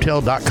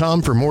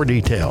arlingtonhotel.com for more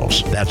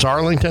details. That's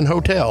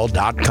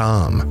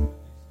arlingtonhotel.com.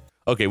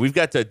 Okay, we've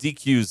got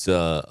DQ's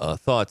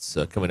thoughts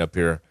coming up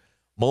here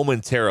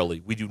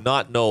momentarily. We do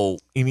not know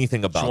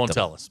anything about them. She won't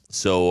tell us.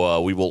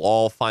 So we will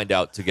all find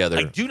out together.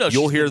 I do know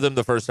you'll hear them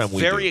the first time we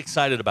do. Very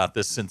excited about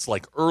this since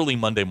like early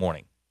Monday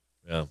morning.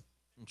 Yeah.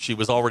 She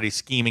was already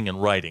scheming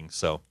and writing,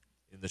 so.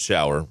 In the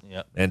shower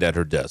and at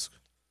her desk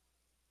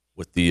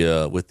with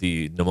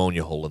the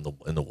pneumonia hole in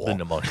the wall. The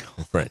pneumonia.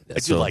 Right. I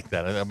do like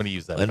that. I'm going to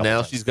use that. And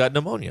now she's got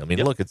pneumonia. I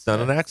mean, look, it's not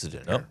an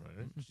accident. Nope. Here,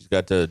 right? She's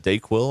got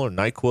Dayquil or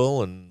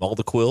NyQuil and all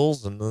the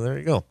quills, and there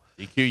you go.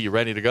 DQ, you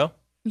ready to go?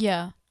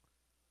 Yeah.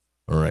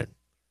 All right.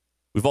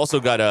 We've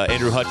also got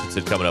Andrew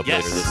Hutchinson coming up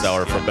later this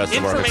hour from Best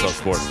of Arkansas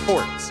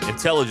Sports.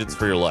 Intelligence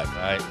for your life.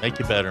 All right, make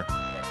you better.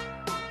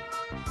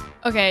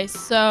 Okay,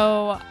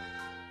 so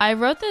I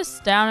wrote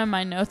this down in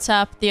my notes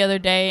app the other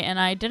day, and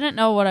I didn't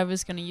know what I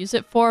was going to use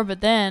it for,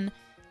 but then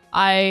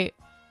I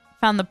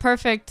found the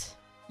perfect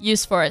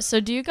use for it.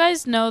 So do you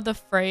guys know the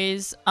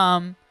phrase,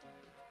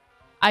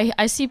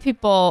 I see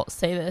people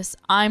say this,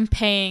 I'm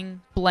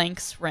paying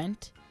blank's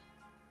rent?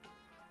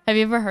 Have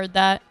you ever heard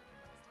that?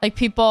 Like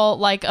people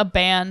like a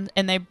band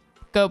and they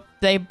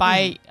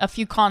buy a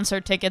few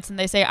concert tickets and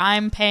they say,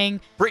 I'm paying.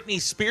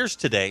 Britney Spears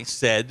today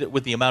said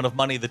with the amount of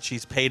money that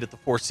she's paid at the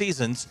Four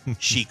Seasons,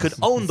 she could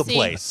own the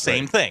place.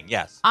 Same thing,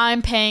 yes.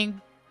 I'm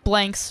paying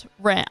blank's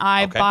rent.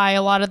 I buy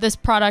a lot of this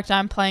product.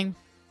 I'm paying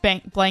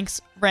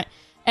blank's rent.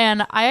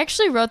 And I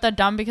actually wrote that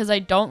down because I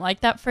don't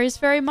like that phrase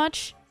very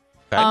much.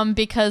 Okay.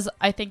 Because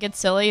I think it's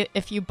silly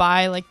if you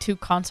buy like 2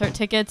 concert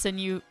tickets and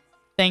you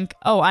think,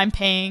 oh, I'm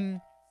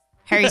paying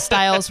Harry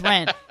Styles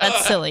rent.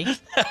 That's silly.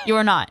 You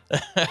are not.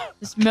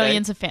 There's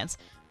millions of fans.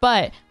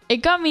 But it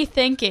got me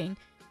thinking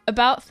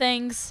about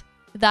things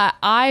that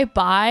I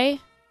buy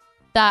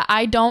that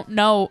I don't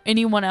know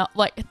anyone else,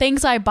 like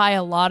things I buy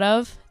a lot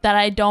of that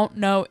I don't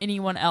know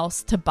anyone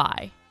else to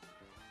buy.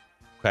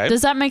 Okay.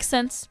 Does that make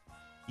sense?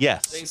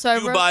 Yes. So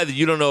you buy that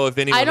you don't know if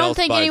anyone else I don't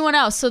think buys. anyone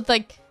else. So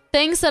like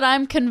things that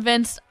I'm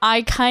convinced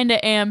I kind of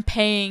am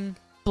paying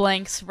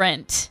blank's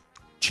rent.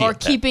 or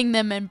keeping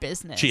them in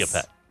business. Chia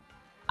Pet.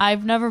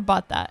 I've never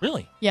bought that.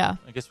 Really? Yeah.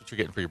 I guess what you're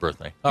getting for your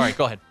birthday. All right,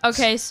 go ahead.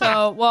 Okay,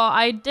 so, well,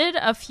 I did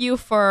a few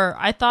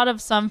I thought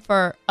of some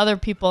for other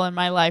people in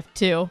my life,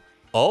 too.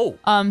 Oh.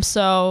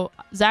 So,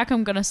 Zach,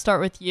 I'm going to start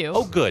with you.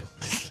 Oh, good.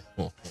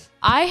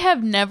 I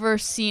have never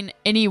seen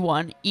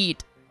anyone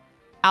eat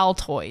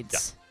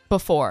Altoids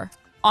before.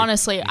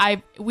 Honestly,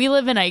 we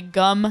live in a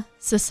gum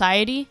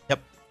society.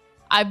 Yep.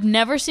 I've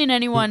never seen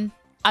anyone,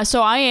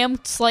 so I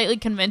am slightly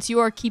convinced you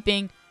are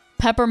keeping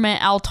peppermint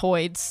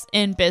Altoids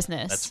in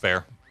business. That's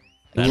fair.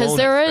 Because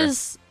there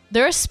is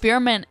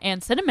spearmint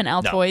and cinnamon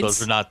Altoids. No,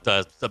 those are not.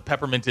 The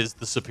peppermint is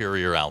the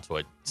superior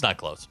Altoid. It's not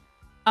close.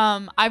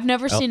 I've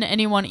never seen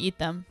anyone eat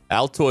them.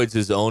 Altoids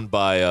is owned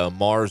by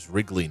Mars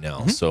Wrigley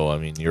now, so I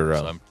mean you're.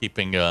 So I'm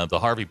keeping the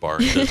Harvey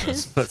Bar in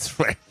business. That's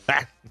right.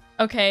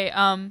 Okay,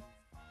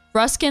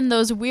 Ruscin,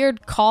 those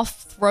weird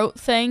cough throat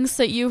things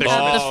that you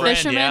have, the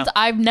fisherman's. Yeah.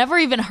 I've never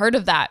even heard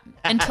of that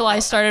until I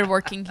started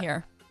working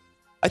here.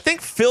 I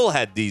think Phil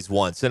had these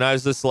once, and I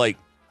was just like,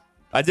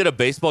 I did a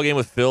baseball game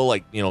with Phil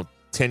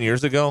 10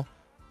 years ago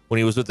when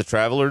he was with the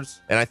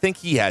Travelers, and I think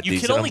he had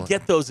these. You can only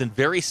get those in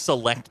very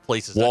select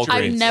places. Walgreens.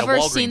 I've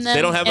never seen them.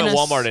 They don't have them at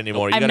Walmart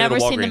anymore. I've never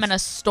seen them in a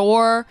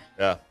store.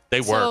 Yeah,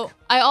 they work.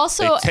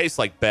 They taste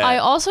like bad. I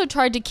also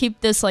tried to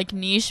keep this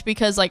niche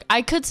because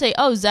I could say,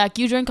 oh, Zach,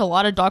 you drink a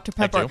lot of Dr.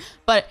 Pepper,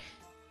 but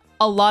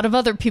a lot of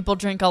other people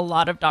drink a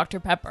lot of Dr.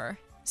 Pepper.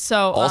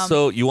 So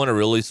also, you want to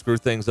really screw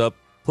things up?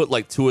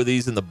 Put 2 of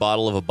these in the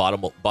bottle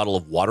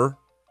of water,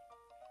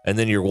 and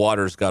then your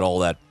water's got all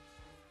that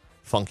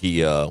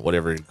funky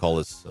whatever you call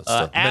this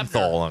stuff,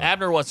 menthol on it.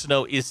 Abner wants to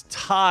know: is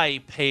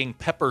Ty paying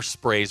pepper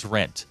sprays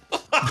rent?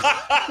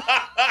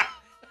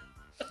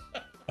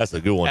 That's a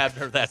good one,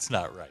 Abner. That's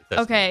not right.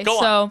 Okay,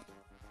 so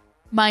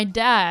my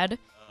dad,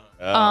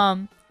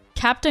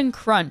 Captain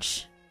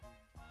Crunch,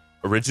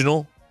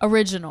 original,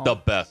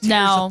 the best.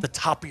 Now at the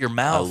top of your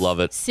mouth. I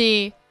love it.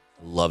 See,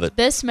 love it.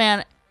 This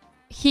man.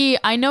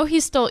 I know he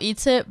still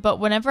eats it, but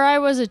whenever I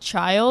was a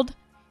child,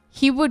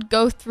 he would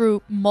go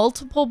through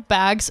multiple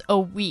bags a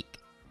week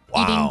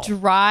eating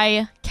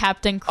dry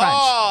Captain Crunch.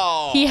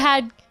 Oh. He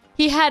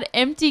had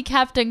empty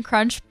Captain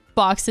Crunch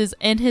boxes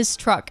in his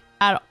truck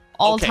at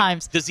all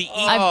times. Does he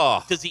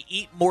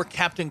eat more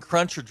Captain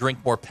Crunch or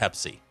drink more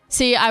Pepsi?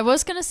 See, I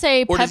was gonna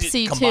say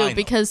Pepsi too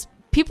because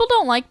people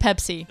don't like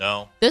Pepsi.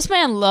 No. This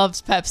man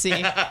loves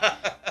Pepsi.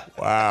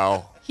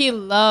 Wow. He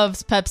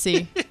loves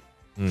Pepsi.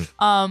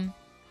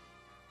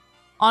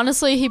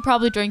 Honestly, he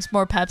probably drinks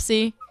more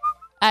Pepsi.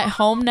 At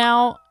home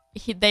now,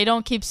 they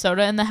don't keep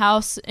soda in the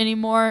house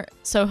anymore,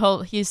 so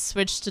he's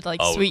switched to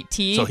sweet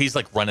tea. So he's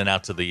running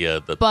out to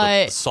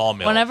the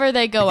sawmill. Whenever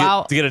they go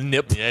out to get a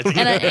nip,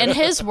 and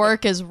his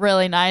work is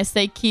really nice.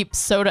 They keep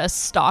soda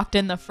stocked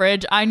in the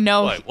fridge. I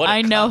know.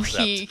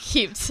 He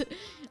keeps.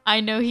 I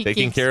know he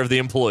taking keeps care of the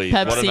employees.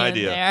 Pepsi what an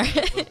idea! In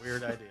there. What a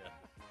weird idea.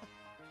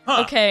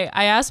 Huh. Okay,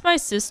 I asked my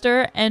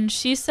sister, and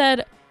she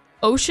said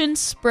Ocean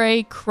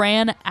Spray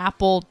cran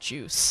apple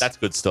juice. That's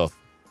good stuff.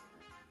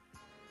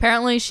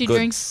 Apparently, she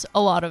drinks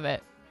a lot of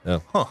it.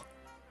 Yeah. Huh.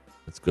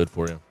 It's good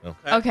for you. No.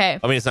 Okay.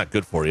 I mean, it's not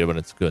good for you, but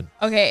it's good.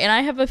 Okay, and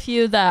I have a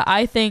few that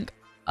I think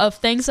of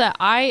things that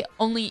I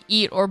only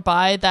eat or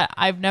buy that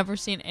I've never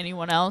seen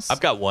anyone else.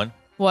 I've got one.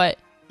 What?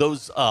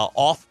 Those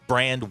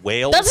off-brand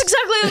whales.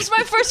 That's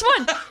my first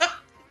one.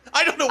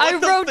 I don't know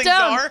what those things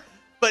are,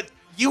 but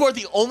you are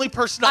the only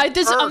person I'm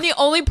the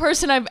only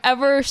person I've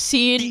ever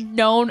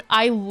known.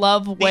 I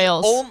love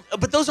whales.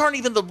 But those aren't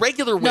even the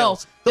regular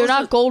whales. They're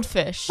not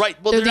goldfish.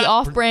 Right. Well, they're the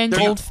off-brand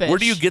goldfish. Where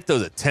do you get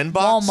those? At 10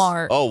 bucks?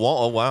 Walmart.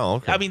 Oh, wow.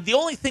 Okay. I mean, the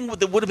only thing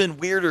that would have been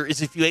weirder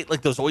is if you ate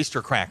those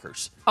oyster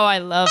crackers. Oh, I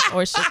love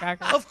oyster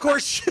crackers. Of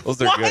course.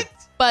 Those are good.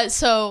 But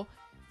so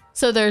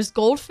there's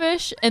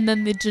goldfish, and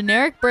then the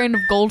generic brand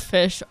of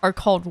goldfish are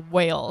called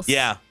whales.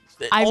 Yeah.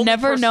 I've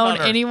never known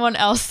anyone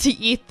else to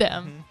eat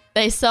them. Mm-hmm.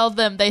 They sell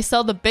them. They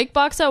sell the big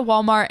box at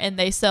Walmart, and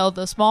they sell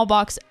the small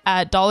box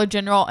at Dollar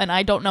General. And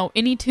I don't know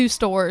any 2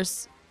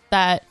 stores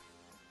that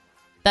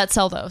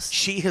sell those.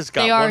 She has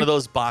got one of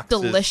those boxes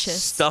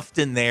delicious. Stuffed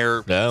in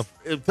there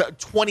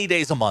 20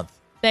 days a month.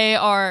 They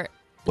are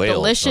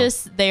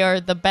delicious. Huh? They are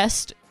the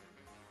best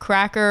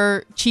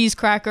cheese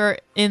cracker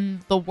in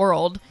the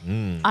world.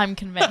 I'm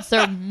convinced.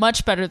 They're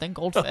much better than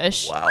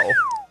goldfish.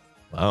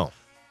 Wow.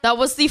 That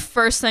was the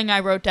first thing I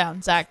wrote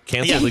down, Zach.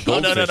 Cancel the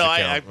goldfish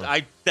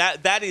account.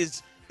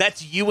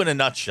 That's you in a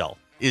nutshell.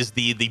 Is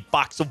the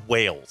box of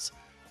whales.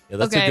 Yeah,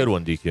 that's a good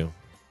one, DQ.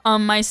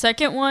 My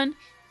second one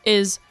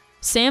is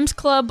Sam's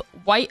Club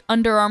white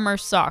Under Armour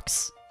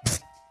socks.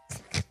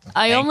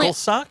 Ankle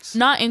socks?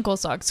 Not ankle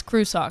socks,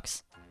 crew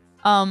socks.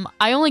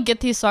 I only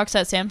get these socks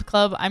at Sam's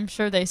Club. I'm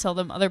sure they sell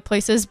them other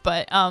places,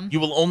 but you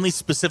will only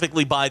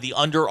specifically buy the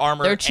Under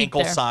Armour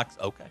ankle socks.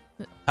 Okay.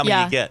 How many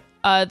do you get?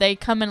 They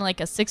come in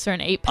a 6 or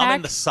an 8 pack. I'm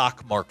in the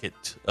sock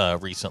market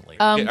recently.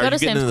 Go to Are you Sam's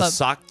getting in the Club.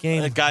 sock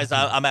game? Guys,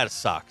 I'm out of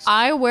socks.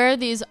 I wear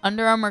these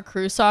Under Armour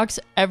crew socks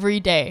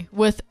every day.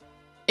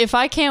 If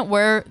I can't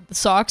wear the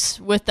socks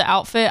with the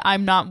outfit,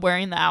 I'm not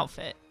wearing the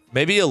outfit.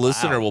 Maybe a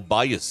listener will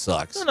buy you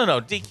socks. No.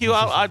 DQ,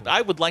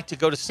 I would like to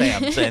go to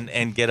Sam's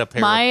and get a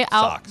pair of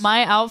socks.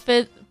 My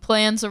outfit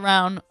plans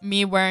around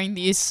me wearing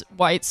these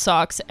white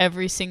socks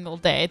every single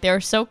day.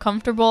 They're so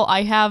comfortable.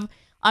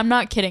 I'm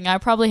not kidding. I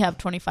probably have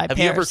 25 pairs.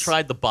 Have you ever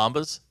tried the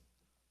Bombas?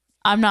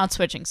 I'm not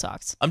switching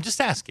socks. I'm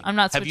just asking. I'm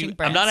not switching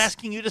brands. I'm not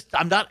asking you to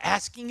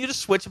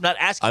switch. I'm not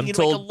asking you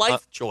to make a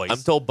life choice. I'm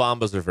told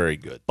Bombas are very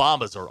good.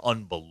 Bombas are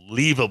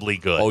unbelievably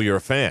good. Oh, you're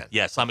a fan?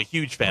 Yes, I'm a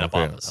huge fan of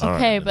Bombas.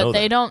 Okay, but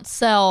they don't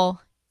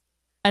sell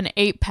an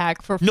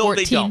 8-pack for $14,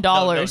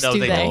 no, do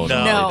they?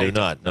 No, they do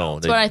not. No,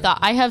 that's what I thought.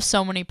 I have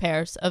so many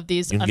pairs of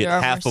these you can Under get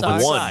Armour half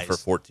socks. of one for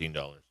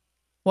 $14.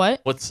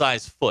 What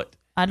size foot?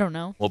 I don't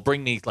know. Well,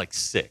 bring me like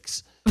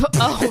 6.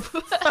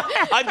 Oh.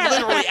 I'm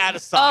literally out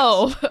of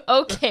socks. Oh,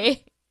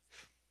 okay.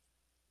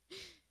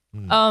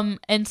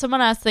 And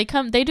someone asked, they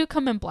do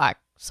come in black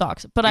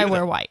socks, but I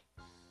wear white.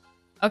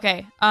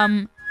 Okay.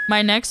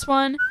 My next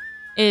one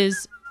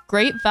is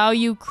Great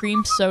Value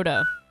cream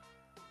soda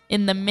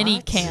in the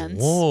mini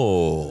cans.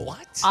 Whoa.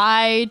 What?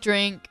 I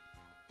drink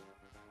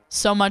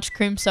so much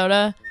cream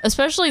soda,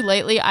 especially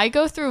lately. I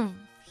go through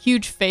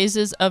huge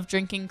phases of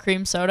drinking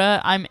cream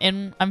soda.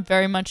 I'm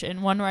very much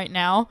in one right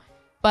now,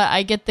 but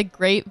I get the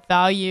Great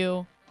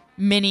Value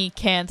mini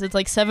cans. It's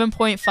like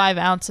 7.5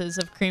 ounces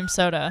of cream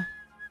soda.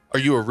 Are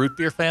you a root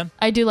beer fan?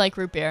 I do like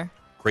root beer.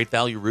 Great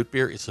Value root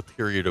beer is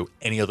superior to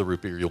any other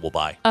root beer you will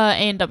buy.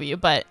 A&W,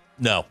 but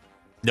No.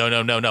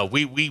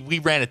 We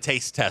ran a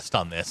taste test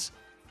on this.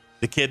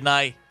 The kid and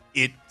I,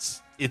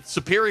 it's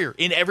superior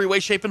in every way,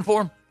 shape, and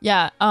form.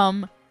 Yeah.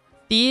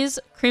 These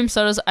cream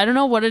sodas, I don't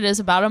know what it is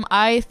about them.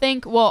 I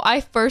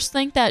first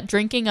think that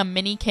drinking a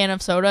mini can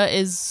of soda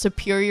is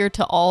superior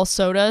to all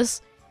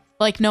sodas,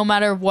 like no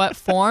matter what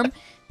form.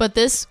 But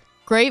this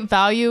Great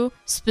Value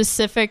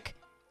specific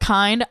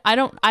kind, I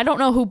don't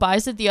know who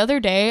buys it. The other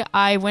day,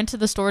 I went to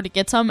the store to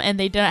get some, and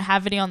they didn't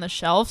have any on the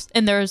shelves.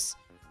 And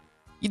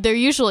they're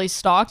usually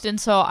stocked, and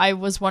so I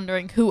was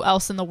wondering who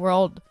else in the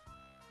world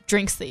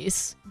drinks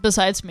these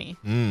besides me.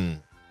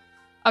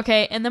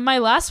 Okay, and then my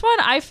last one,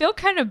 I feel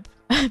kind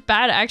of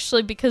bad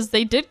actually because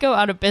they did go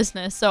out of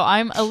business. So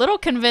I'm a little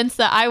convinced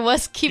that I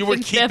was keeping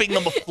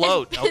them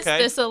afloat.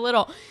 Okay, a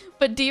little.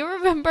 But do you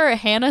remember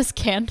Hannah's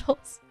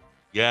Candles?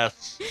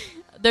 Yes.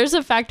 There's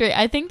a factory.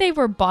 I think they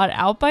were bought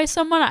out by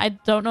someone. I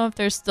don't know if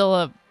there's still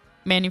a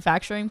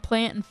manufacturing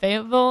plant in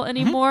Fayetteville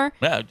anymore.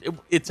 Yeah,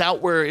 it's out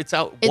where it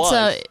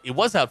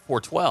was out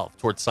 412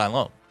 towards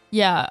Siloam.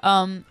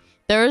 Yeah.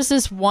 There is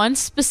this one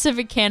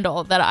specific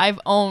candle that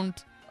I've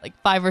owned like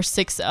 5 or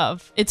 6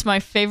 of. It's my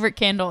favorite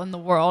candle in the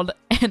world,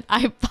 and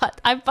I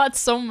bought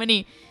so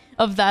many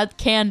of that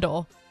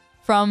candle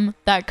from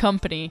that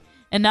company,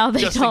 and now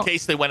they just don't. In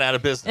case they went out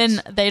of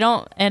business. And they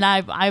don't. And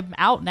I'm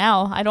out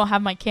now. I don't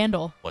have my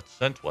candle. What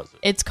scent was it?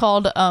 It's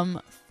called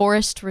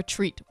Forest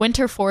Retreat,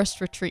 Winter Forest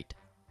Retreat.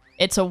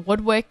 It's a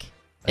wood wick.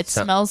 It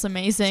smells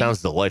amazing.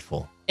 Sounds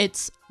delightful.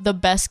 It's the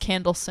best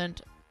candle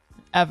scent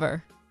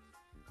ever.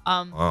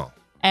 Wow.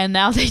 And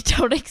now they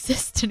don't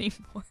exist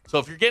anymore. So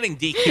if you're getting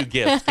DQ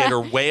gifts, get her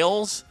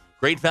Whales,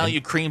 Great Value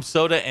cream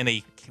soda, and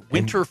a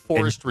Winter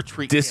Forest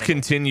Retreat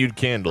discontinued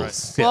candles. Right.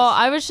 Yes. Well,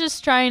 I was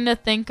just trying to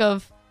think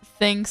of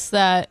things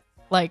that,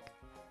 like,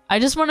 I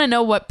just want to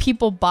know what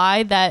people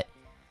buy that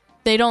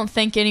they don't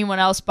think anyone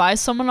else buys.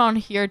 Someone on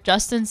here,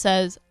 Justin,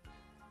 says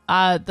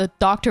the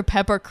Dr.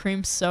 Pepper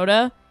cream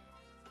soda.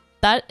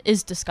 That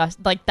is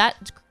disgusting. Like,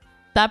 that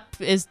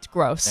is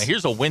gross. Now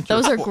here's a winter.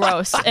 Those are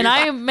gross.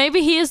 And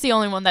maybe he is the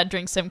only one that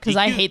drinks them because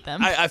I hate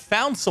them. I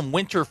found some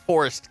Winter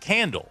Forest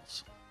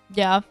candles.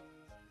 Yeah.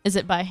 Is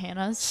it by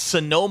Hannah's?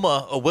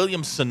 Sonoma,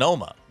 Williams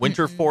Sonoma.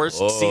 Winter Forest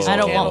season I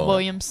don't candle. want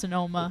Williams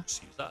Sonoma.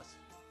 Excuse us.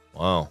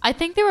 Wow. I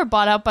think they were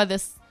bought out by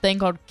this thing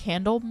called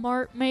Candle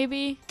Mart,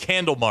 maybe?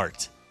 Candle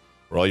Mart.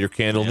 For all your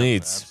candle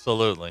needs.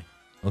 Absolutely.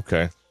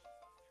 Okay.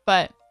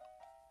 But,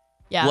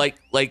 yeah.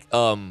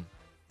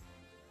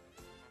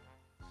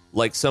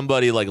 Like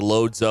somebody like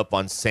loads up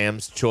on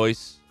Sam's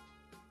Choice.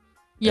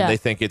 Yeah. And they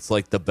think it's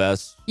like the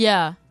best.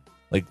 Yeah.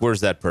 Like,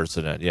 where's that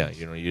person at? Yeah,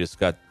 you just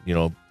got,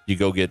 you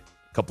go get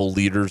a couple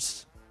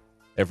liters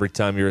every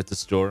time you're at the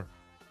store.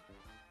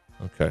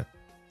 Okay.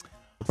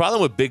 The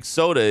problem with big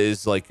soda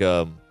is like,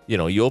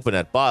 you open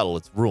that bottle,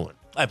 it's ruined.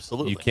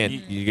 Absolutely. You can't,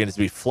 you're going to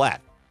be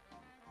flat.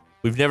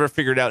 We've never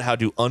figured out how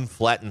to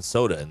unflatten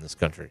soda in this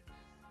country.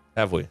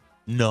 Have we?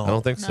 No. I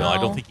don't think so. No, I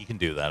don't think you can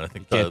do that. I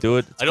think you can't do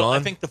it. It's gone? I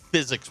think the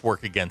physics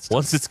work against it.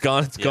 Once it's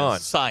gone, it's gone.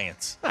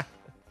 Science.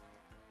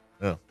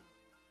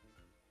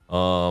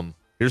 Yeah.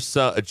 Here's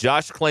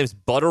Josh claims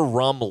butter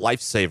rum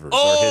lifesavers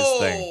are his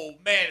thing. Oh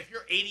man, if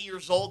you're 80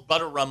 years old,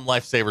 butter rum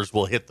lifesavers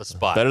will hit the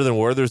spot. Better than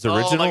Werther's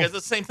original? Oh my God, it's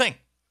the same thing.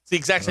 It's the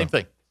exact same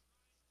thing.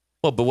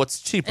 Well, but what's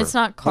cheaper? It's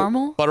not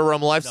caramel? Butter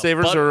rum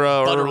lifesavers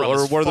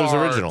or Werther's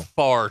original?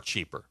 Far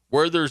cheaper.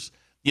 Werther's,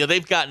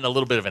 they've gotten a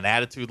little bit of an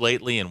attitude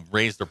lately and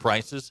raised their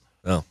prices.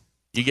 Oh.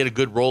 You get a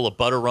good roll of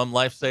butter rum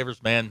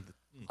lifesavers, man.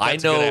 I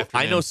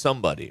know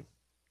somebody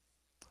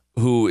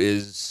who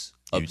is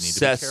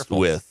obsessed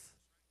with.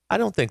 I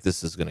don't think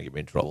this is going to get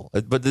me in trouble,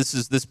 but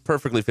this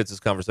perfectly fits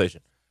this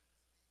conversation.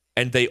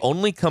 and they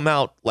only come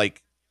out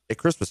like at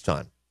Christmas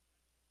time.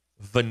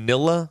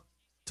 Vanilla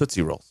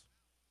Tootsie Rolls.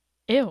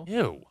 Ew.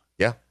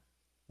 Yeah.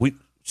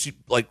 She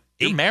like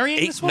You're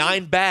marrying this woman?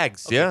 9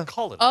 bags. Okay, yeah.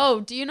 call it. Oh,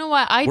 do you know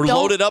what? We're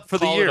loaded up for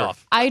the Call year. it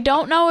off. I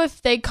don't know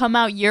if they come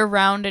out year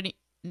round and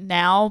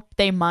now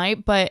they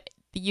might, but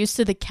used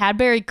to the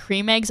Cadbury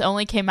cream eggs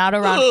only came out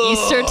around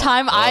Easter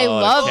time. I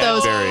love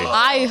those. Cadbury.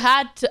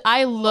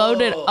 I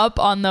loaded up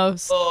on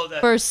those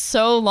for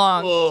so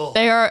long.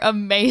 They are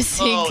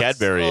amazing.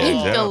 Cadbury and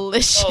eggs, yeah.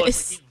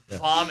 delicious.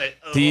 Vomit.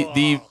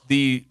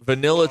 The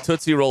vanilla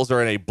Tootsie Rolls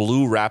are in a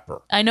blue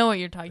wrapper. I know what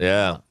you're talking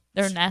about.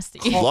 They're nasty.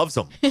 Loves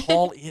them.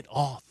 Call it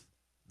off.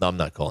 No, I'm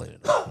not calling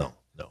it off.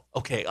 No.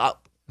 Okay,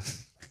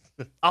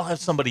 I'll have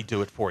somebody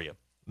do it for you.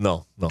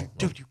 No.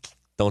 Dude, you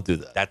don't do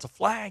that. That's a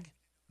flag.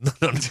 No.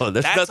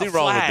 There's That's nothing a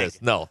wrong with flag.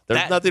 this. No,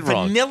 there's nothing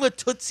wrong. Vanilla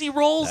Tootsie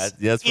Rolls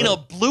That's in right. a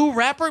blue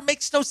wrapper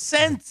makes no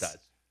sense.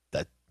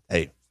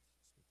 Hey,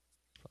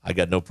 I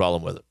got no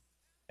problem with it.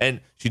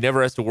 And she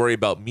never has to worry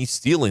about me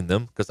stealing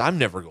them because I'm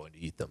never going to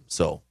eat them.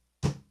 So,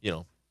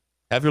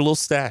 have your little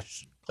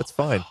stash. That's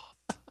fine.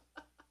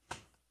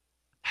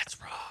 That's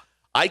wrong.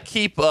 I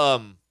keep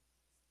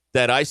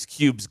that Ice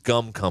Cube's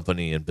gum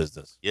company in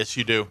business. Yes,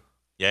 you do.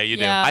 Yeah, you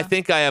do. Yeah. I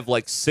think I have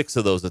like 6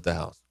 of those at the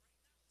house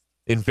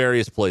in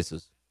various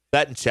places.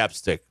 That and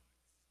chapstick.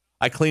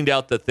 I cleaned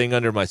out the thing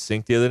under my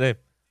sink the other day.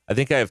 I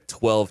think I have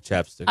 12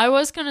 chapsticks. I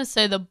was gonna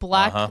say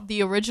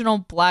the original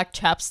black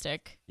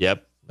chapstick.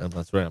 Yep,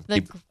 that's right.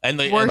 The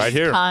worst right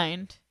here.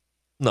 kind.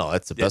 No,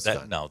 that's the best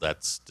kind. No,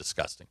 that's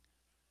disgusting.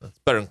 It's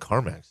better than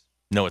Carmex.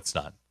 No, it's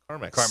not.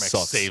 Carmex Carmex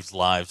saves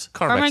lives.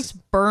 Carmex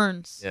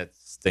burns. Yeah, it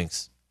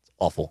stinks. It's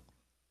awful.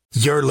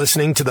 You're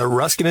listening to the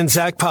Ruscin and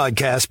Zach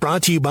podcast,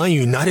 brought to you by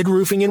United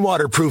Roofing and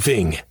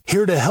Waterproofing.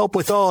 Here to help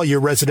with all your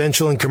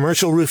residential and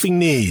commercial roofing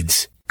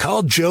needs.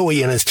 Call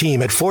Joey and his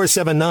team at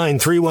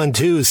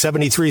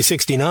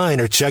 479-312-7369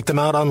 or check them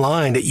out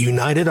online at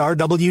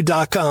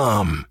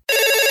unitedrw.com.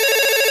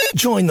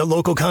 Join the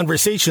local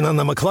conversation on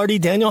the McClarty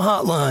Daniel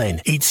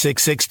hotline,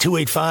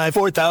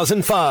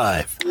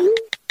 866-285-4005.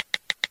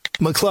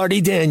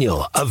 McClarty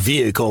Daniel, a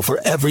vehicle for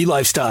every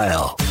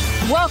lifestyle.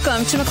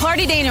 Welcome to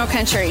McClarty Daniel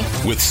Country.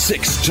 With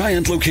 6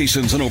 giant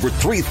locations and over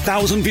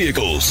 3,000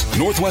 vehicles,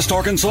 Northwest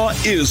Arkansas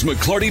is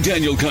McClarty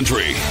Daniel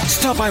Country.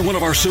 Stop by one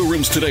of our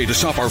showrooms today to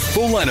shop our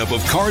full lineup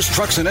of cars,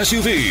 trucks, and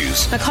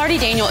SUVs. McClarty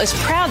Daniel is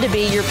proud to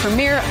be your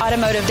premier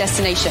automotive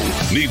destination.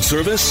 Need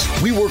service?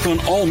 We work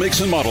on all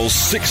makes and models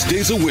 6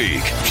 days a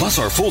week. Plus,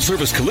 our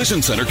full-service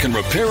collision center can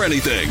repair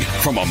anything,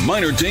 from a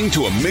minor ding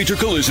to a major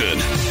collision.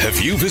 Have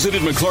you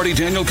visited McClarty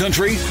Daniel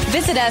Country?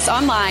 Visit us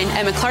online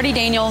at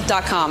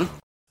McClartyDaniel.com.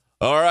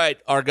 All right,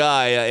 our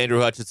guy,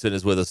 Andrew Hutchinson,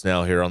 is with us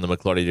now here on the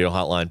McClarty Daniel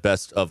Hotline.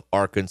 Best of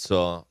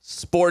Arkansas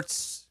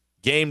sports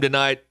game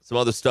tonight. Some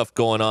other stuff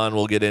going on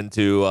we'll get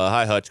into.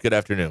 Hi, Hutch. Good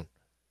afternoon.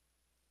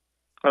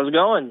 How's it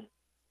going?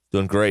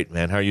 Doing great,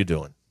 man. How are you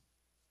doing?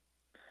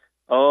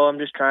 Oh, I'm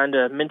just trying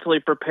to mentally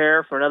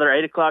prepare for another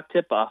 8 o'clock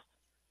tip-off.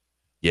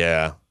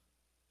 Yeah.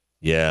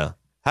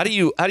 How do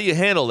you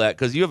handle that?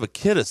 Because you have a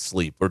kid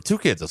asleep, or 2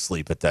 kids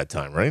asleep at that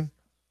time, right?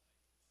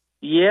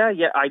 Yeah.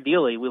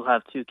 Ideally, we'll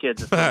have 2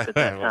 kids asleep at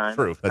that time.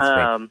 True. That's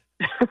right.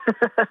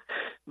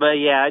 But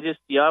yeah, I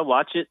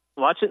watch it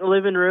in the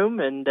living room,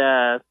 and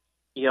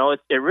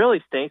it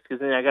really stinks because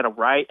then I got to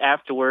write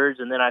afterwards,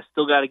 and then I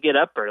still got to get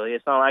up early.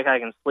 It's not like I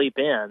can sleep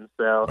in,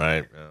 so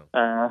right.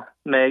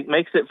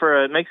 Makes it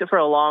for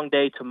a long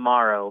day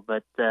tomorrow.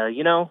 But I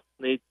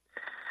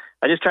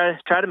just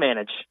try to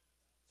manage.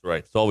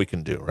 Right. It's all we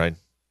can do, right?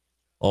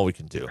 All we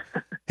can do.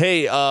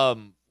 Hey,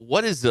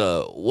 what's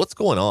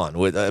going on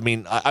with? I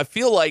mean, I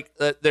feel like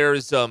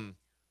there's I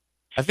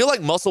feel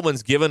like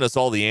Musselman's given us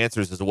all the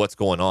answers as to what's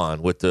going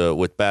on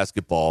with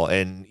basketball,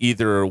 and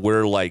either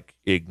we're like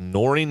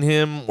ignoring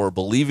him or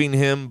believing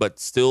him, but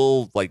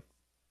still like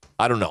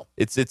I don't know.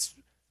 It's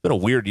been a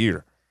weird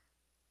year.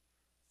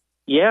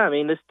 Yeah, I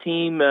mean, this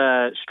team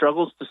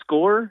struggles to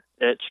score.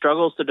 It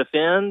struggles to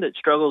defend. It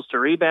struggles to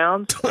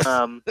rebound.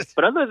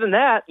 But other than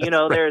that,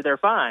 they're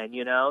fine.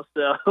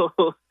 So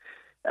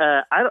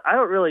I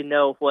don't really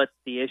know what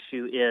the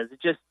issue is.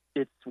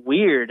 It's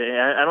weird.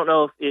 I don't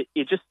know if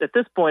it just at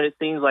this point it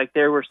seems like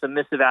there were some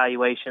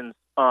misevaluations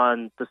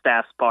on the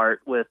staff's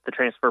part with the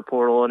transfer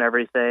portal and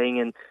everything.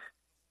 And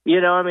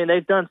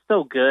they've done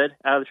so good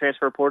out of the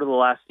transfer portal the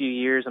last few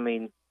years. I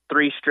mean,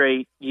 3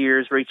 straight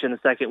years reaching the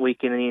second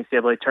weekend in the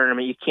NCAA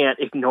tournament. You can't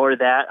ignore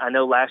that. I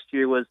know last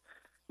year was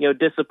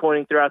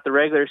disappointing throughout the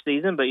regular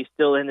season, but you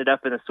still ended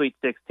up in the Sweet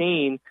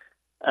 16.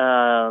 So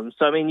I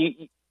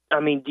mean,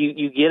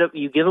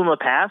 you give them a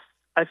pass.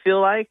 I feel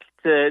like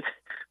for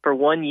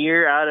 1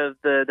 year out of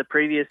the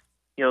previous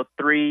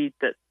 3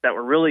 that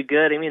were really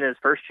good. I mean, his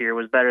first year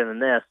was better than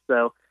this.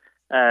 So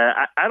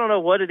I don't know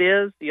what it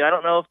is. I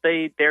don't know if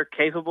they're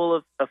capable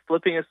of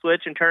flipping a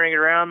switch and turning it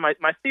around.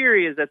 My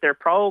theory is that they're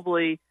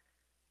probably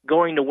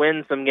going to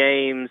win some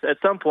games at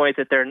some point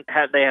that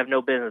they have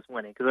no business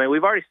winning. Because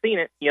we've already seen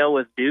it,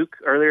 with Duke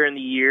earlier in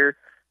the year.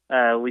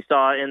 We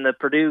saw in the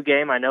Purdue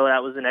game, I know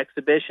that was an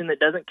exhibition that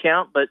doesn't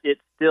count, but it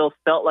still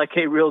felt like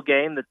a real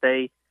game that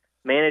they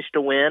managed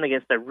to win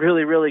against a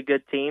really, really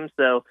good team.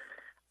 So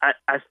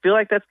I feel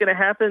like that's going to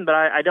happen, but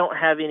I don't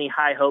have any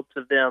high hopes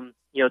of them,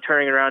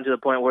 turning around to the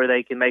point where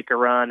they can make a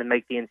run and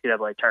make the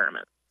NCAA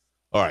tournament.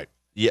 All right.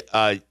 Yeah,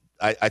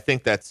 I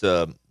think that's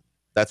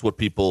what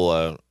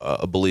people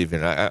believe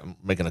in. I'm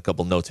making a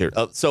couple notes here.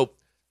 So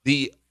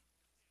the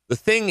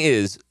thing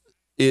is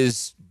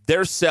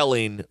they're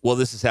selling. Well,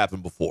 this has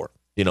happened before.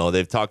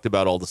 They've talked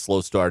about all the slow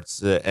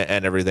starts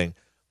and everything,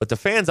 but the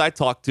fans I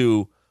talk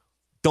to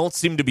don't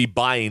seem to be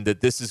buying that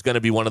this is going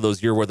to be one of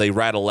those years where they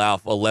rattle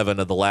off 11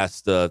 of the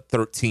last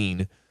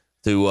 13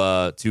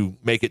 to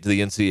make it to the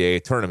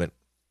NCAA tournament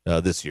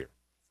this year.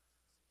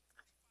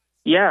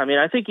 Yeah, I mean,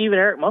 I think even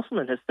Eric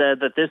Musselman has said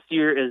that this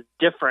year is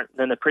different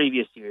than the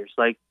previous years.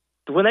 Like,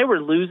 when they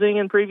were losing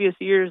in previous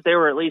years, they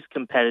were at least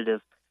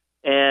competitive.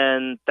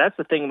 And that's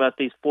the thing about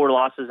these 4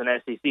 losses in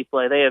SEC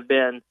play. They have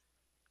been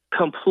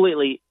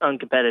completely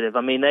uncompetitive.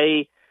 I mean,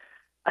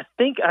 I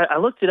think I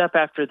looked it up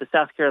after the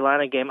South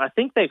Carolina game. I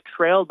think they've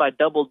trailed by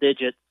double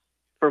digits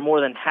for more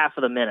than half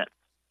of the minutes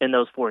in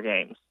those 4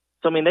 games.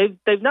 So, I mean,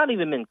 they've not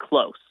even been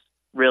close,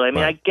 really. I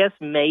mean, I guess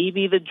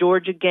maybe the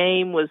Georgia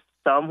game was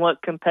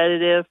somewhat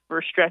competitive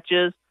for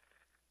stretches,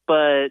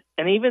 and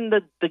even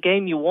the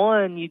game you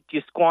won, you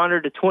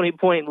squandered a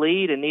 20-point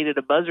lead and needed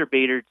a buzzer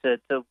beater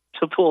to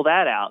pull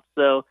that out.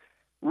 So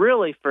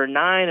really, for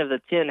 9 of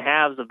the 10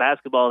 halves of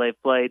basketball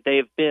they've played,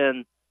 they've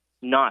been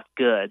not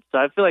good. So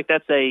I feel like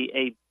that's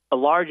a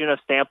large enough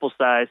sample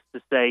size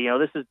to say,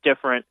 this is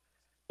different.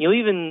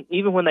 Even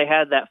when they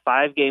had that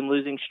 5-game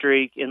losing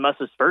streak in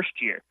Muss's first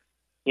year,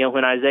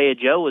 when Isaiah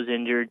Joe was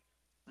injured,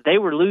 they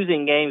were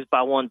losing games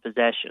by 1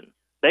 possession.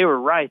 They were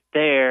right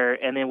there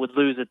and then would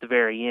lose at the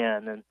very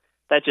end. And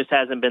that just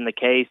hasn't been the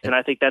case. And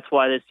I think that's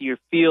why this year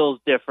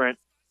feels different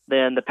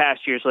than the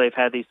past years where they've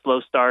had these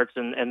slow starts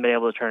and been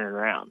able to turn it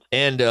around.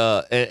 And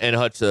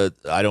Hutch,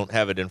 I don't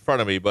have it in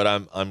front of me, but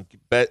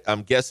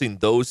I'm guessing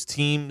those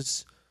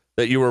teams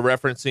that you were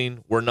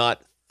referencing were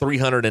not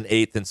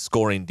 308th in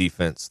scoring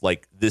defense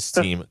like this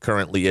team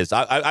currently is.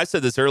 I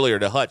said this earlier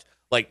to Hutch.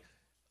 Like,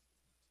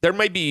 there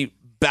may be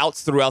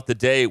bouts throughout the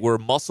day where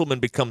Musselman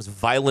becomes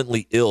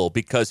violently ill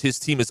because his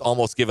team has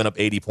almost given up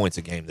 80 points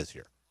a game this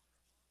year.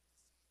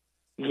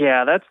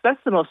 Yeah, that's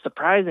the most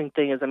surprising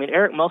thing is, I mean,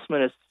 Eric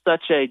Musselman is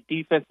such a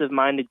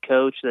defensive-minded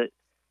coach that,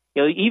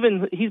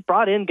 even he's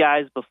brought in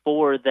guys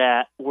before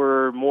that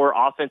were more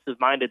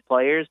offensive-minded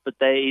players, but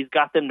he's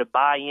got them to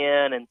buy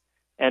in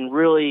and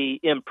really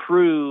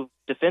improve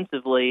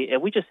defensively,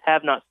 and we just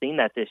have not seen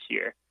that this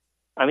year.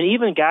 I mean,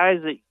 even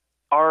guys that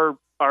are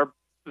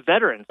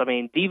veterans. I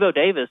mean, Devo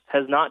Davis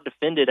has not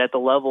defended at the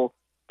level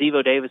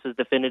Devo Davis has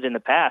defended in the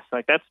past.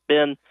 Like, that's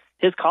been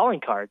his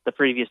calling card the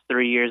previous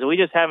 3 years, and we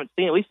just haven't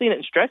seen it. We've seen it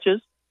in stretches.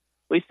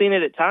 We've seen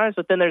it at times,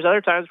 but then there's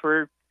other times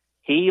where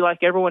he, like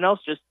everyone else,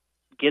 just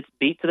gets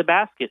beat to the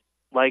basket,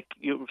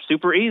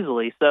 super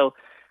easily. So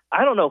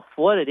I don't know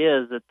what it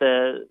is that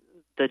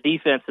the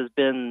defense has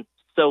been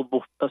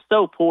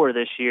so poor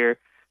this year.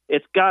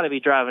 It's got to be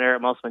driving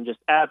Eric Musselman just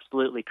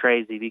absolutely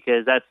crazy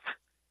because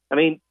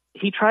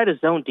he tried his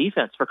zone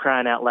defense, for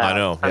crying out loud. I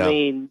know. Yeah. I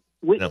mean,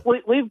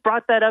 we've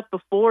brought that up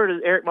before to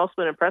Eric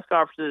Musselman in press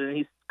conferences, and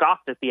he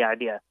scoffed at the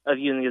idea of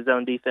using his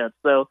zone defense.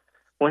 So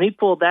when he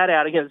pulled that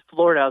out against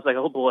Florida, I was like,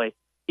 oh boy,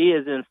 he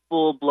is in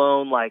full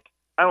blown, I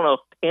don't know if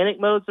panic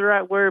mode's the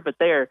right word, but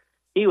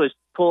he was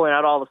pulling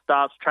out all the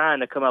stops,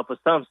 trying to come up with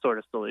some sort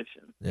of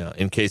solution. Yeah,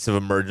 in case of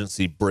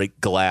emergency, break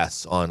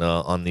glass on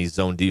the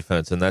zone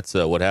defense, and that's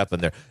what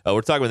happened there.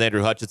 We're talking with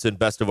Andrew Hutchinson,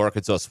 Best of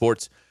Arkansas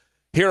Sports.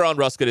 Here on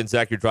Ruscin and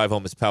Zach, your drive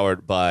home is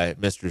powered by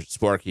Mr.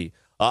 Sparky.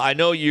 I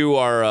know you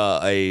are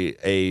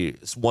a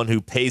one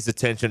who pays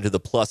attention to the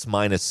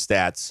plus-minus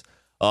stats.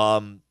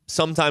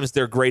 Sometimes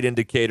they're great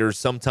indicators,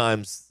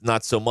 sometimes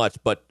not so much.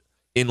 But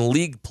in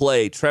league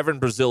play, Trevor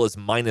Brazil is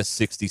minus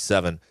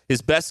 67.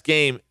 His best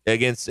game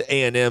against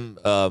A&M,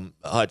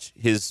 Hutch,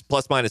 his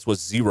plus-minus was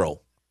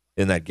 0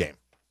 in that game.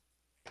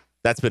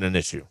 That's been an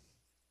issue.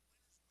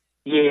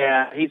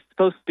 Yeah, he's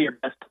supposed to be your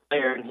best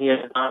player, and he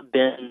has not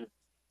been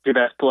your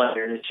best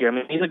player this year. I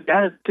mean, he's a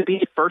guy that could be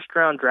a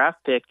first-round draft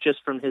pick just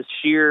from his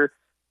sheer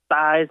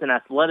size and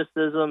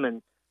athleticism,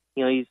 and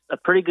he's a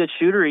pretty good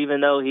shooter,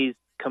 even though he's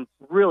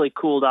really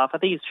cooled off. I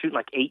think he's shooting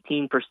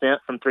 18%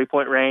 from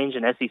three-point range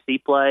in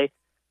SEC play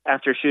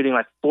after shooting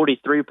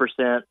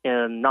 43%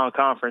 in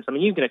non-conference. I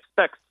mean, you can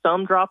expect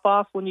some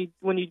drop-off when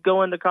you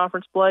go into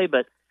conference play,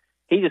 but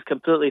he just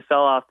completely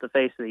fell off the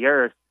face of the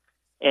earth.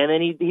 And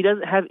then he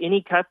doesn't have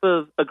any type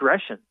of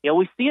aggression.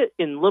 We see it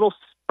in little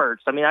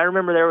spurts. I mean, I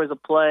remember there was a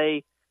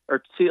play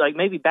or two,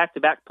 maybe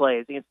back-to-back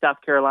plays against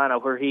South Carolina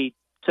where he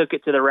took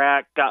it to the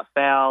rack, got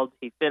fouled,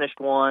 he finished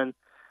one,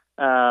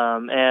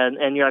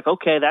 and you're like,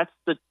 okay, that's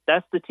the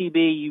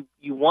TB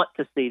you want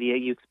to see,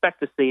 you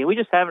expect to see. And we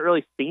just haven't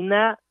really seen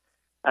that.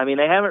 I mean,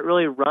 they haven't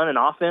really run an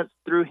offense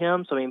through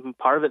him. So, I mean,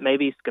 part of it may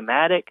be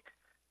schematic,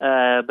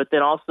 but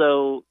then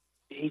also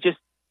he just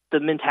the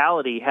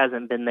mentality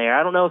hasn't been there.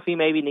 I don't know if he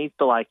maybe needs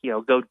to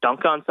go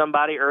dunk on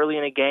somebody early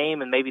in a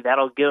game and maybe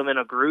that'll get him in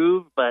a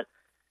groove, but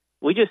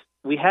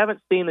we haven't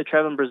seen the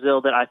Trevin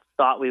Brazile that I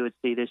thought we would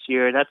see this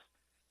year, and that's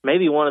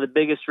maybe one of the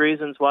biggest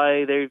reasons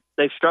why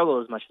they've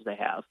struggled as much as they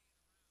have.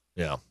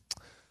 Yeah.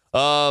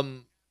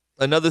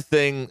 Another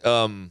thing,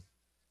 and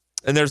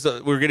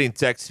we're getting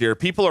texts here.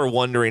 People are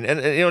wondering, and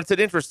it's an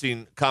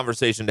interesting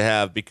conversation to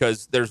have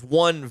because there's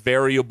one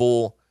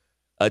variable.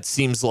 It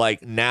seems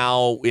like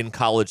now in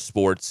college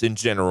sports in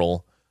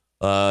general,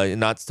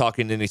 not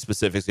talking any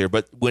specifics here,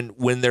 but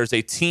when there's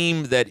a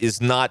team that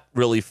is not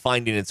really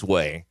finding its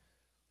way,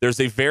 there's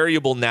a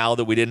variable now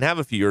that we didn't have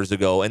a few years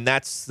ago, and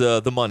that's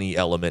the money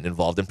element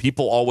involved. And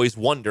people always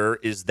wonder,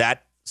 is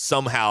that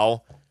somehow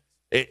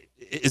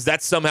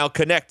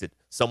connected?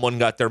 Someone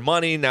got their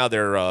money, now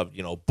they're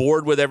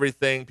bored with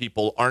everything.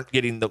 People aren't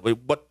getting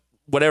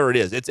whatever it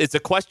is. It's a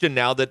question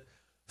now that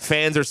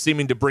fans are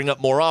seeming to bring up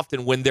more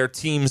often when their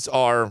teams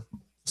are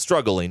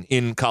struggling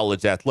in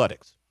college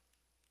athletics.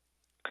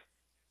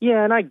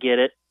 Yeah, and I get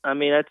it. I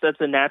mean, that's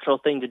a natural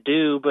thing to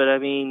do, but I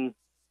mean,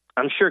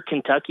 I'm sure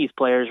Kentucky's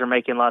players are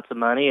making lots of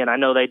money, and I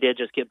know they did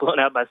just get blown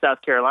out by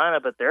South Carolina,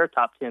 but they're a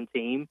top 10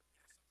 team.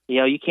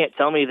 You can't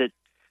tell me that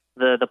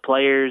the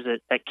players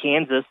at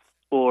Kansas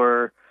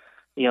or,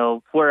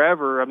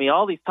 wherever, I mean,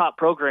 all these top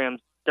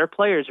programs, their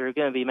players are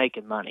going to be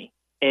making money.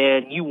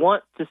 And you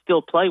want to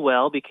still play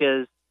well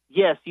because,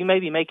 yes, you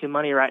may be making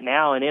money right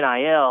now in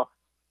NIL,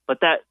 but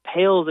that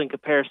pales in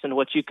comparison to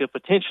what you could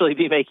potentially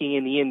be making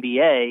in the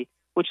NBA,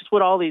 which is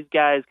what all these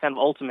guys' kind of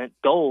ultimate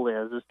goal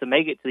is to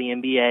make it to the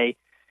NBA.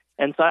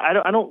 And so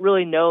I don't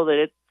really know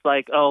that it's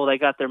like, oh, they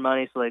got their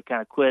money, so they've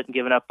kind of quit and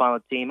given up on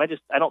the team. I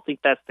don't think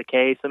that's the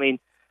case. I mean,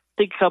 I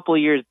think a couple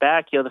of years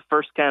back, the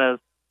first kind of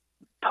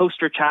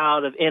poster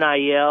child of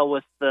NIL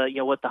with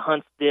what the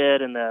Hunts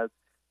did and the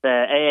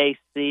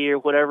AAC or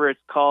whatever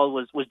it's called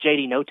was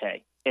JD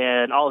Notae.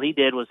 And all he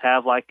did was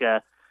have like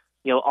a,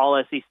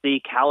 all SEC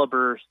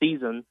caliber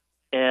season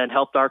and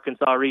helped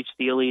Arkansas reach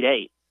the Elite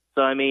Eight.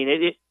 So, I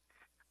mean,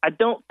 I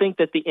don't think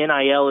that the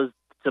NIL is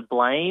to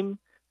blame.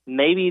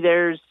 Maybe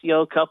there's,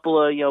 a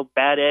couple of,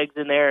 bad eggs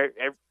in there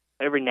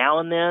every now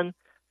and then.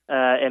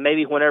 And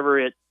maybe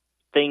whenever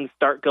things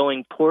start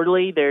going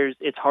poorly,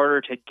 it's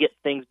harder to get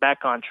things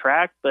back on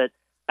track. But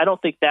I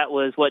don't think that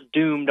was what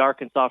doomed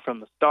Arkansas from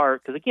the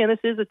start. Because, again, this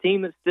is a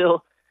team that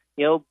still,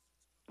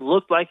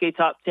 looked like a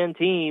top 10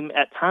 team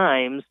at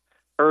times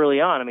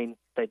early on. I mean,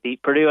 they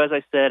beat Purdue, as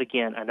I said.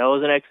 Again, I know it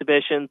was an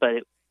exhibition, but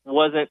it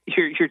wasn't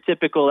your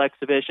typical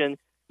exhibition.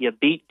 You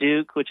beat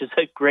Duke, which is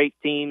a great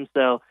team.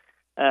 So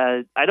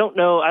I don't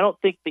know. I don't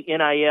think the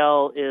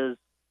NIL is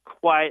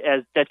quite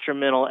as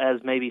detrimental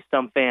as maybe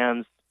some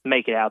fans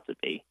make it out to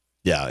be.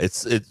 Yeah,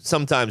 it's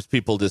sometimes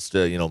people just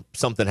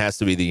something has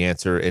to be the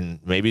answer, and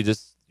maybe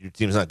just your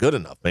team's not good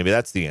enough. Maybe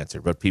that's the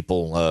answer, but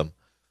people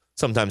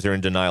sometimes they're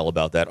in denial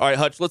about that. All right,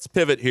 Hutch, let's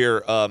pivot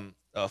here.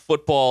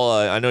 Football.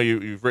 I know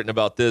you've written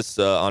about this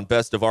on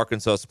Best of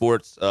Arkansas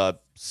Sports.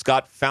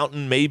 Scott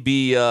Fountain may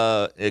be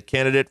a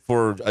candidate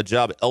for a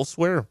job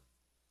elsewhere.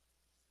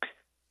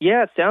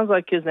 Yeah, it sounds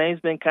like his name's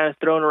been kind of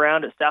thrown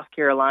around at South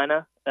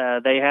Carolina.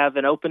 They have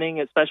an opening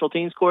at special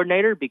teams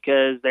coordinator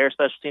because their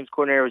special teams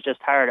coordinator was just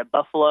hired at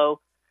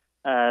Buffalo.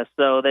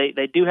 So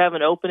they do have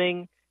an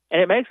opening,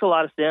 and it makes a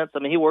lot of sense. I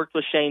mean, he worked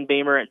with Shane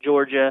Beamer at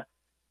Georgia.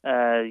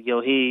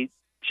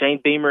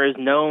 Shane Beamer is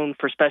known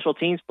for special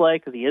teams play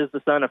because he is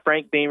the son of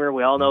Frank Beamer.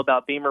 We all know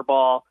about Beamer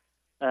ball.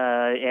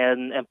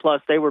 And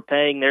plus, they were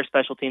paying their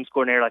special teams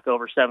coordinator like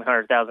over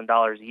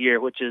 $700,000 a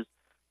year, which is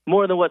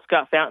more than what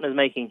Scott Fountain is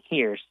making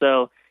here.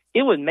 So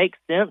it would make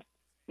sense.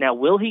 Now,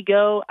 will he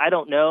go? I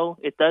don't know.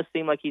 It does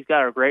seem like he's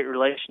got a great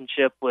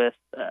relationship with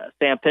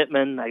Sam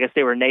Pittman. I guess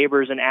they were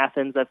neighbors in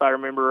Athens, if I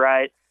remember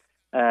right.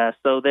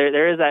 So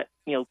there is that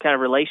kind of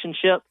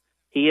relationship.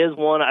 He is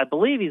I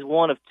believe he's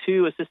one of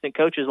two assistant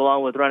coaches,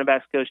 along with running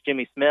backs coach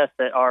Jimmy Smith,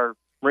 that are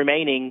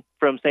remaining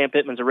from Sam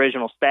Pittman's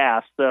original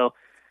staff. So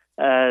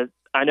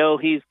I know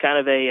he's kind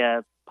of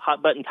a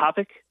hot button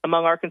topic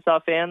among Arkansas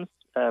fans.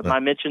 My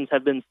mentions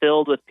have been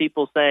filled with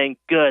people saying,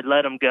 "Good,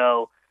 let him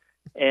go."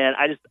 And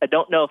I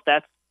don't know if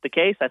that's the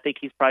case. I think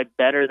he's probably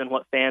better than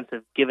what fans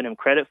have given him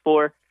credit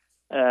for.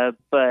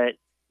 But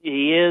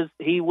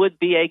he would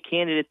be a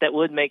candidate that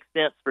would make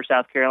sense for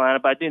South Carolina.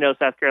 But I do know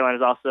South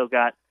Carolina's also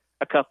got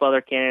a couple other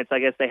candidates. I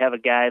guess they have a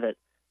guy that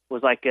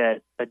was like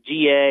a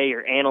GA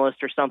or analyst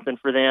or something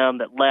for them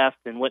that left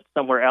and went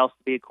somewhere else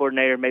to be a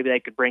coordinator. Maybe they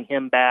could bring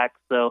him back.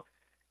 So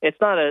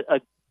it's not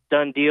a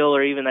done deal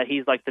or even that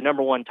he's like the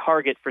number one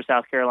target for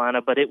South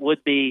Carolina, but it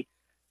would be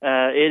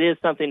it is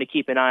something to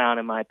keep an eye on,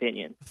 in my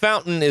opinion.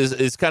 Fountain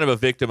is kind of a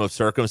victim of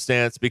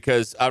circumstance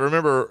because I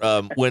remember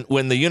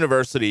when the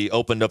university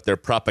opened up their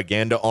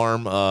propaganda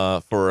arm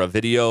for a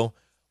video,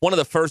 one of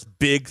the first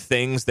big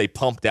things they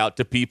pumped out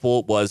to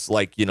people was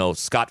like,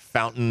 Scott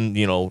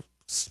Fountain,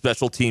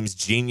 special teams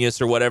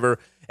genius or whatever.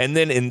 And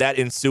then in that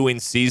ensuing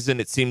season,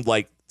 it seemed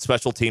like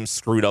special teams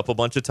screwed up a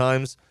bunch of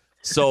times.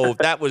 So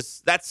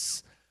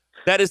that's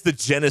That is the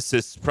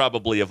genesis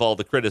probably of all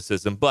the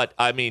criticism. But,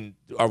 I mean,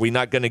 are we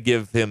not going to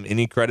give him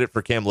any credit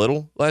for Cam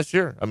Little last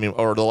year? I mean,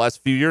 or the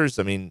last few years?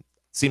 I mean,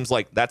 seems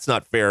like that's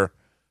not fair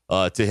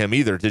to him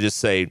either, to just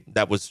say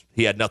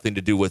he had nothing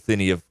to do with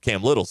any of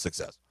Cam Little's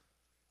success.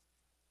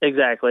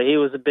 Exactly. He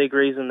was a big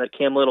reason that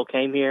Cam Little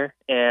came here,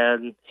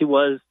 and he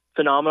was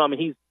phenomenal. I mean,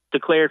 he's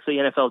declared for the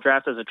NFL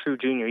draft as a true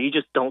junior. You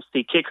just don't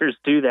see kickers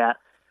do that.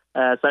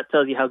 So that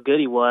tells you how good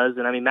he was.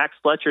 And, I mean, Max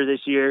Fletcher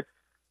this year,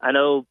 I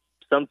know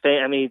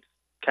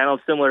kind of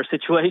similar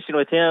situation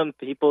with him.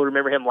 People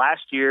remember him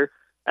last year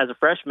as a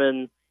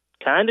freshman,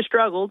 kind of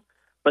struggled,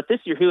 but this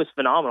year he was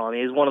phenomenal. I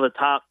mean, he's one of the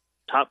top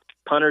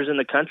punters in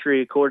the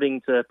country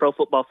according to Pro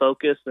Football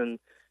Focus and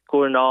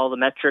according to all the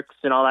metrics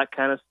and all that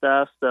kind of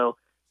stuff. So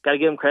got to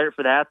give him credit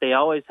for that. They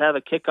always have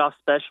a kickoff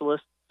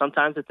specialist.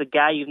 Sometimes it's a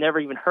guy you've never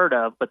even heard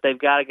of, but they've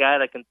got a guy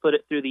that can put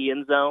it through the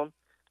end zone.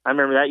 I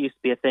remember that used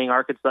to be a thing.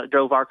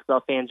 Drove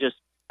Arkansas fans just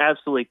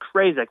absolutely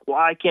crazy. Like,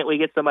 why can't we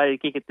get somebody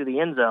to kick it through the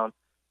end zone?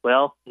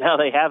 Well, now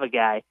they have a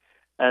guy.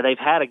 They've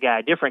had a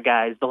guy, different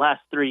guys, the last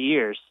 3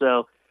 years.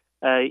 So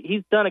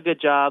he's done a good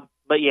job.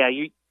 But, yeah,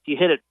 you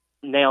hit it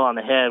nail on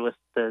the head with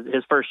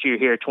his first year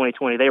here,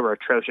 2020. They were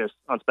atrocious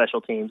on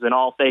special teams in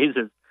all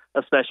phases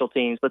of special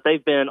teams. But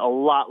they've been a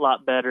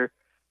lot better.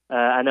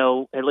 I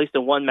know at least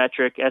in one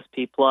metric,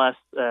 SP+,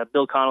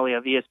 Bill Connolly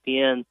of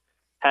ESPN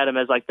had him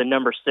as like the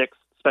number 6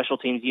 special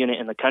teams unit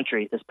in the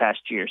country this past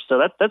year.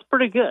 So that's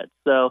pretty good.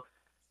 So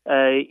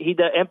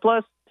and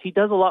plus, he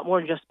does a lot more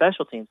than just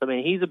special teams. I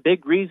mean, he's a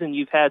big reason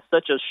you've had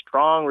such a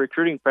strong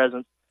recruiting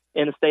presence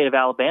in the state of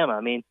Alabama.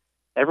 I mean,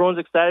 everyone's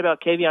excited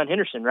about Kavion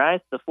Henderson,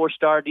 right? The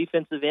 4-star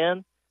defensive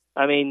end.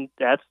 I mean,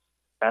 that's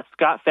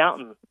Scott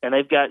Fountain. And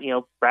they've got,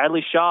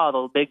 Bradley Shaw,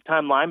 the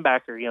big-time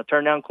linebacker,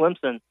 turned down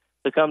Clemson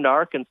to come to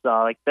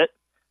Arkansas. Like that,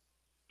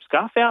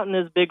 Scott Fountain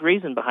is a big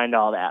reason behind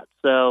all that.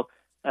 So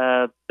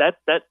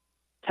that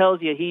tells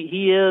you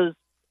he is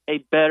a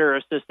better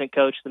assistant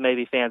coach than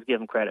maybe fans give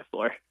him credit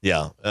for.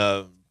 Yeah.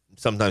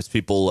 Sometimes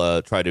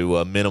people try to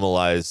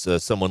minimalize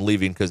someone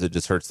leaving because it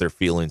just hurts their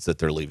feelings that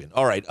they're leaving.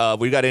 All right.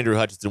 We got Andrew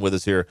Hutchinson with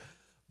us here.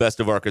 Best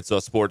of Arkansas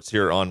Sports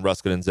here on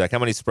Ruscin and Zach. How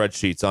many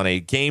spreadsheets on a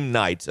game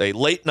night, a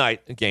late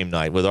night game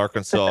night with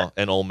Arkansas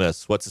and Ole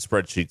Miss? What's the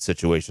spreadsheet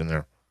situation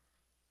there?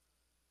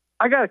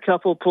 I got a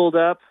couple pulled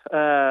up.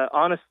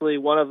 Honestly,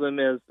 one of them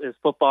is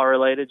football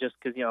related just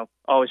because,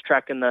 always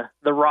tracking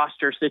the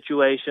roster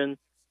situation.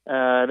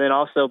 Then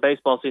also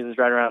baseball season is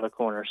right around the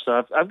corner.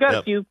 So I've got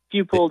a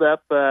few pulled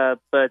up, but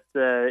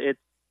it's,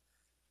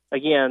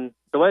 again,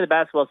 the way the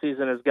basketball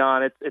season has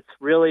gone, it's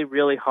really,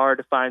 really hard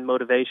to find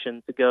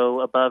motivation to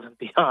go above and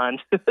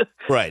beyond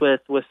right.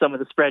 with some of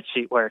the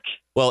spreadsheet work.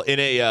 Well, in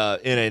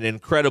an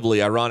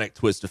incredibly ironic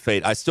twist of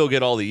fate, I still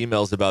get all the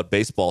emails about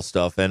baseball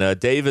stuff, and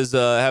Dave is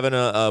having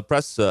a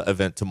press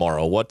event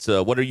tomorrow. What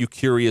are you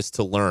curious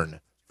to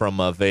learn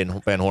from Van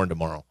Horn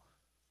tomorrow?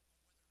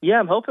 Yeah,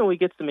 I'm hoping we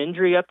get some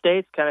injury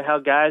updates, kind of how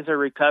guys are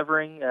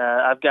recovering.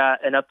 I've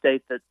got an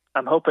update that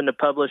I'm hoping to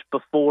publish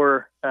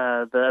before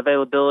the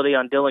availability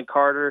on Dylan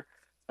Carter.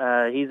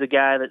 He's a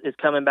guy that is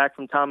coming back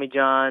from Tommy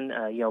John.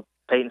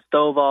 Peyton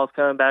Stovall is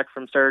coming back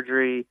from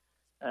surgery.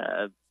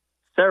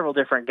 Several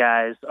different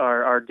guys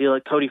are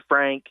dealing. Cody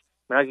Frank.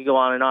 I mean, I could go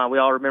on and on. We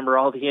all remember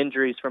all the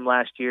injuries from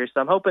last year.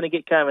 So I'm hoping to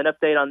get kind of an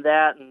update on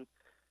that and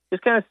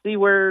just kind of see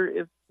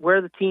where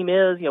the team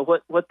is,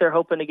 what they're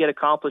hoping to get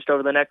accomplished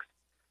over the next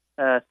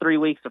 3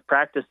 weeks of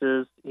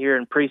practices here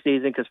in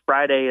preseason, because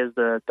Friday is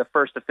the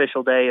first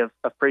official day of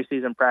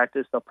preseason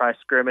practice. They'll probably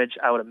scrimmage,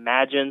 I would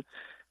imagine,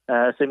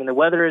 assuming the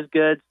weather is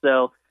good.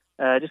 So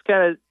just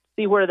kind of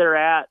see where they're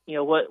at,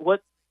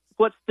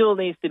 what still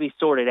needs to be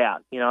sorted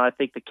out. I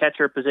think the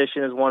catcher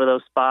position is one of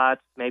those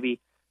spots, maybe,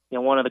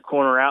 one of the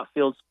corner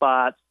outfield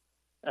spots.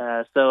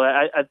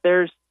 So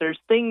there's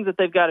things that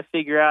they've got to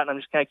figure out, and I'm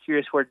just kind of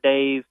curious where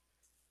Dave,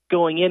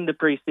 going into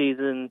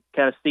preseason,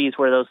 kind of sees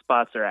where those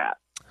spots are at.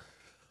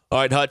 All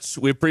right, Hutch,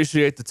 we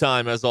appreciate the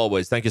time, as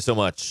always. Thank you so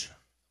much.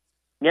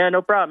 Yeah,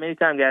 no problem.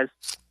 Anytime, guys.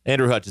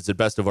 Andrew Hutchinson,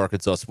 Best of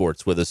Arkansas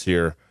Sports, with us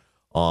here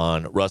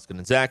on Ruscin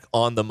and Zach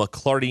on the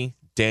McClarty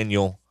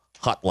Daniel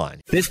Hotline.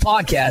 This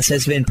podcast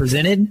has been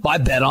presented by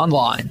Bet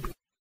Online.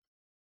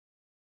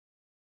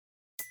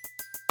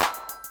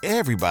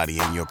 Everybody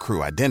in your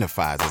crew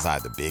identifies as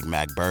either Big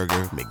Mac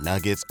Burger,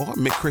 McNuggets, or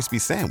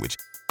McCrispy Sandwich.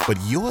 But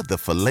you're the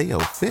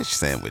Filet-O-Fish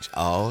Sandwich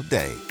all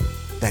day.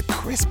 That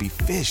crispy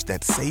fish,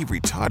 that savory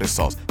tartar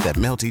sauce, that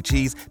melty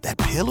cheese, that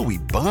pillowy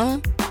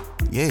bun.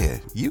 Yeah,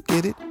 you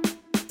get it.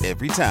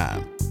 Every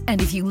time.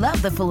 And if you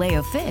love the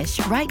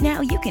Filet-O-Fish, right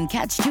now you can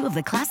catch 2 of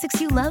the classics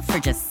you love for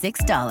just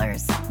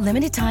 $6.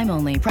 Limited time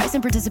only. Price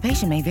and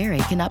participation may vary.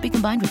 Cannot be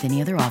combined with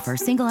any other offer.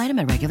 Single item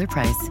at regular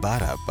price.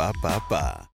 Ba-da-ba-ba-ba.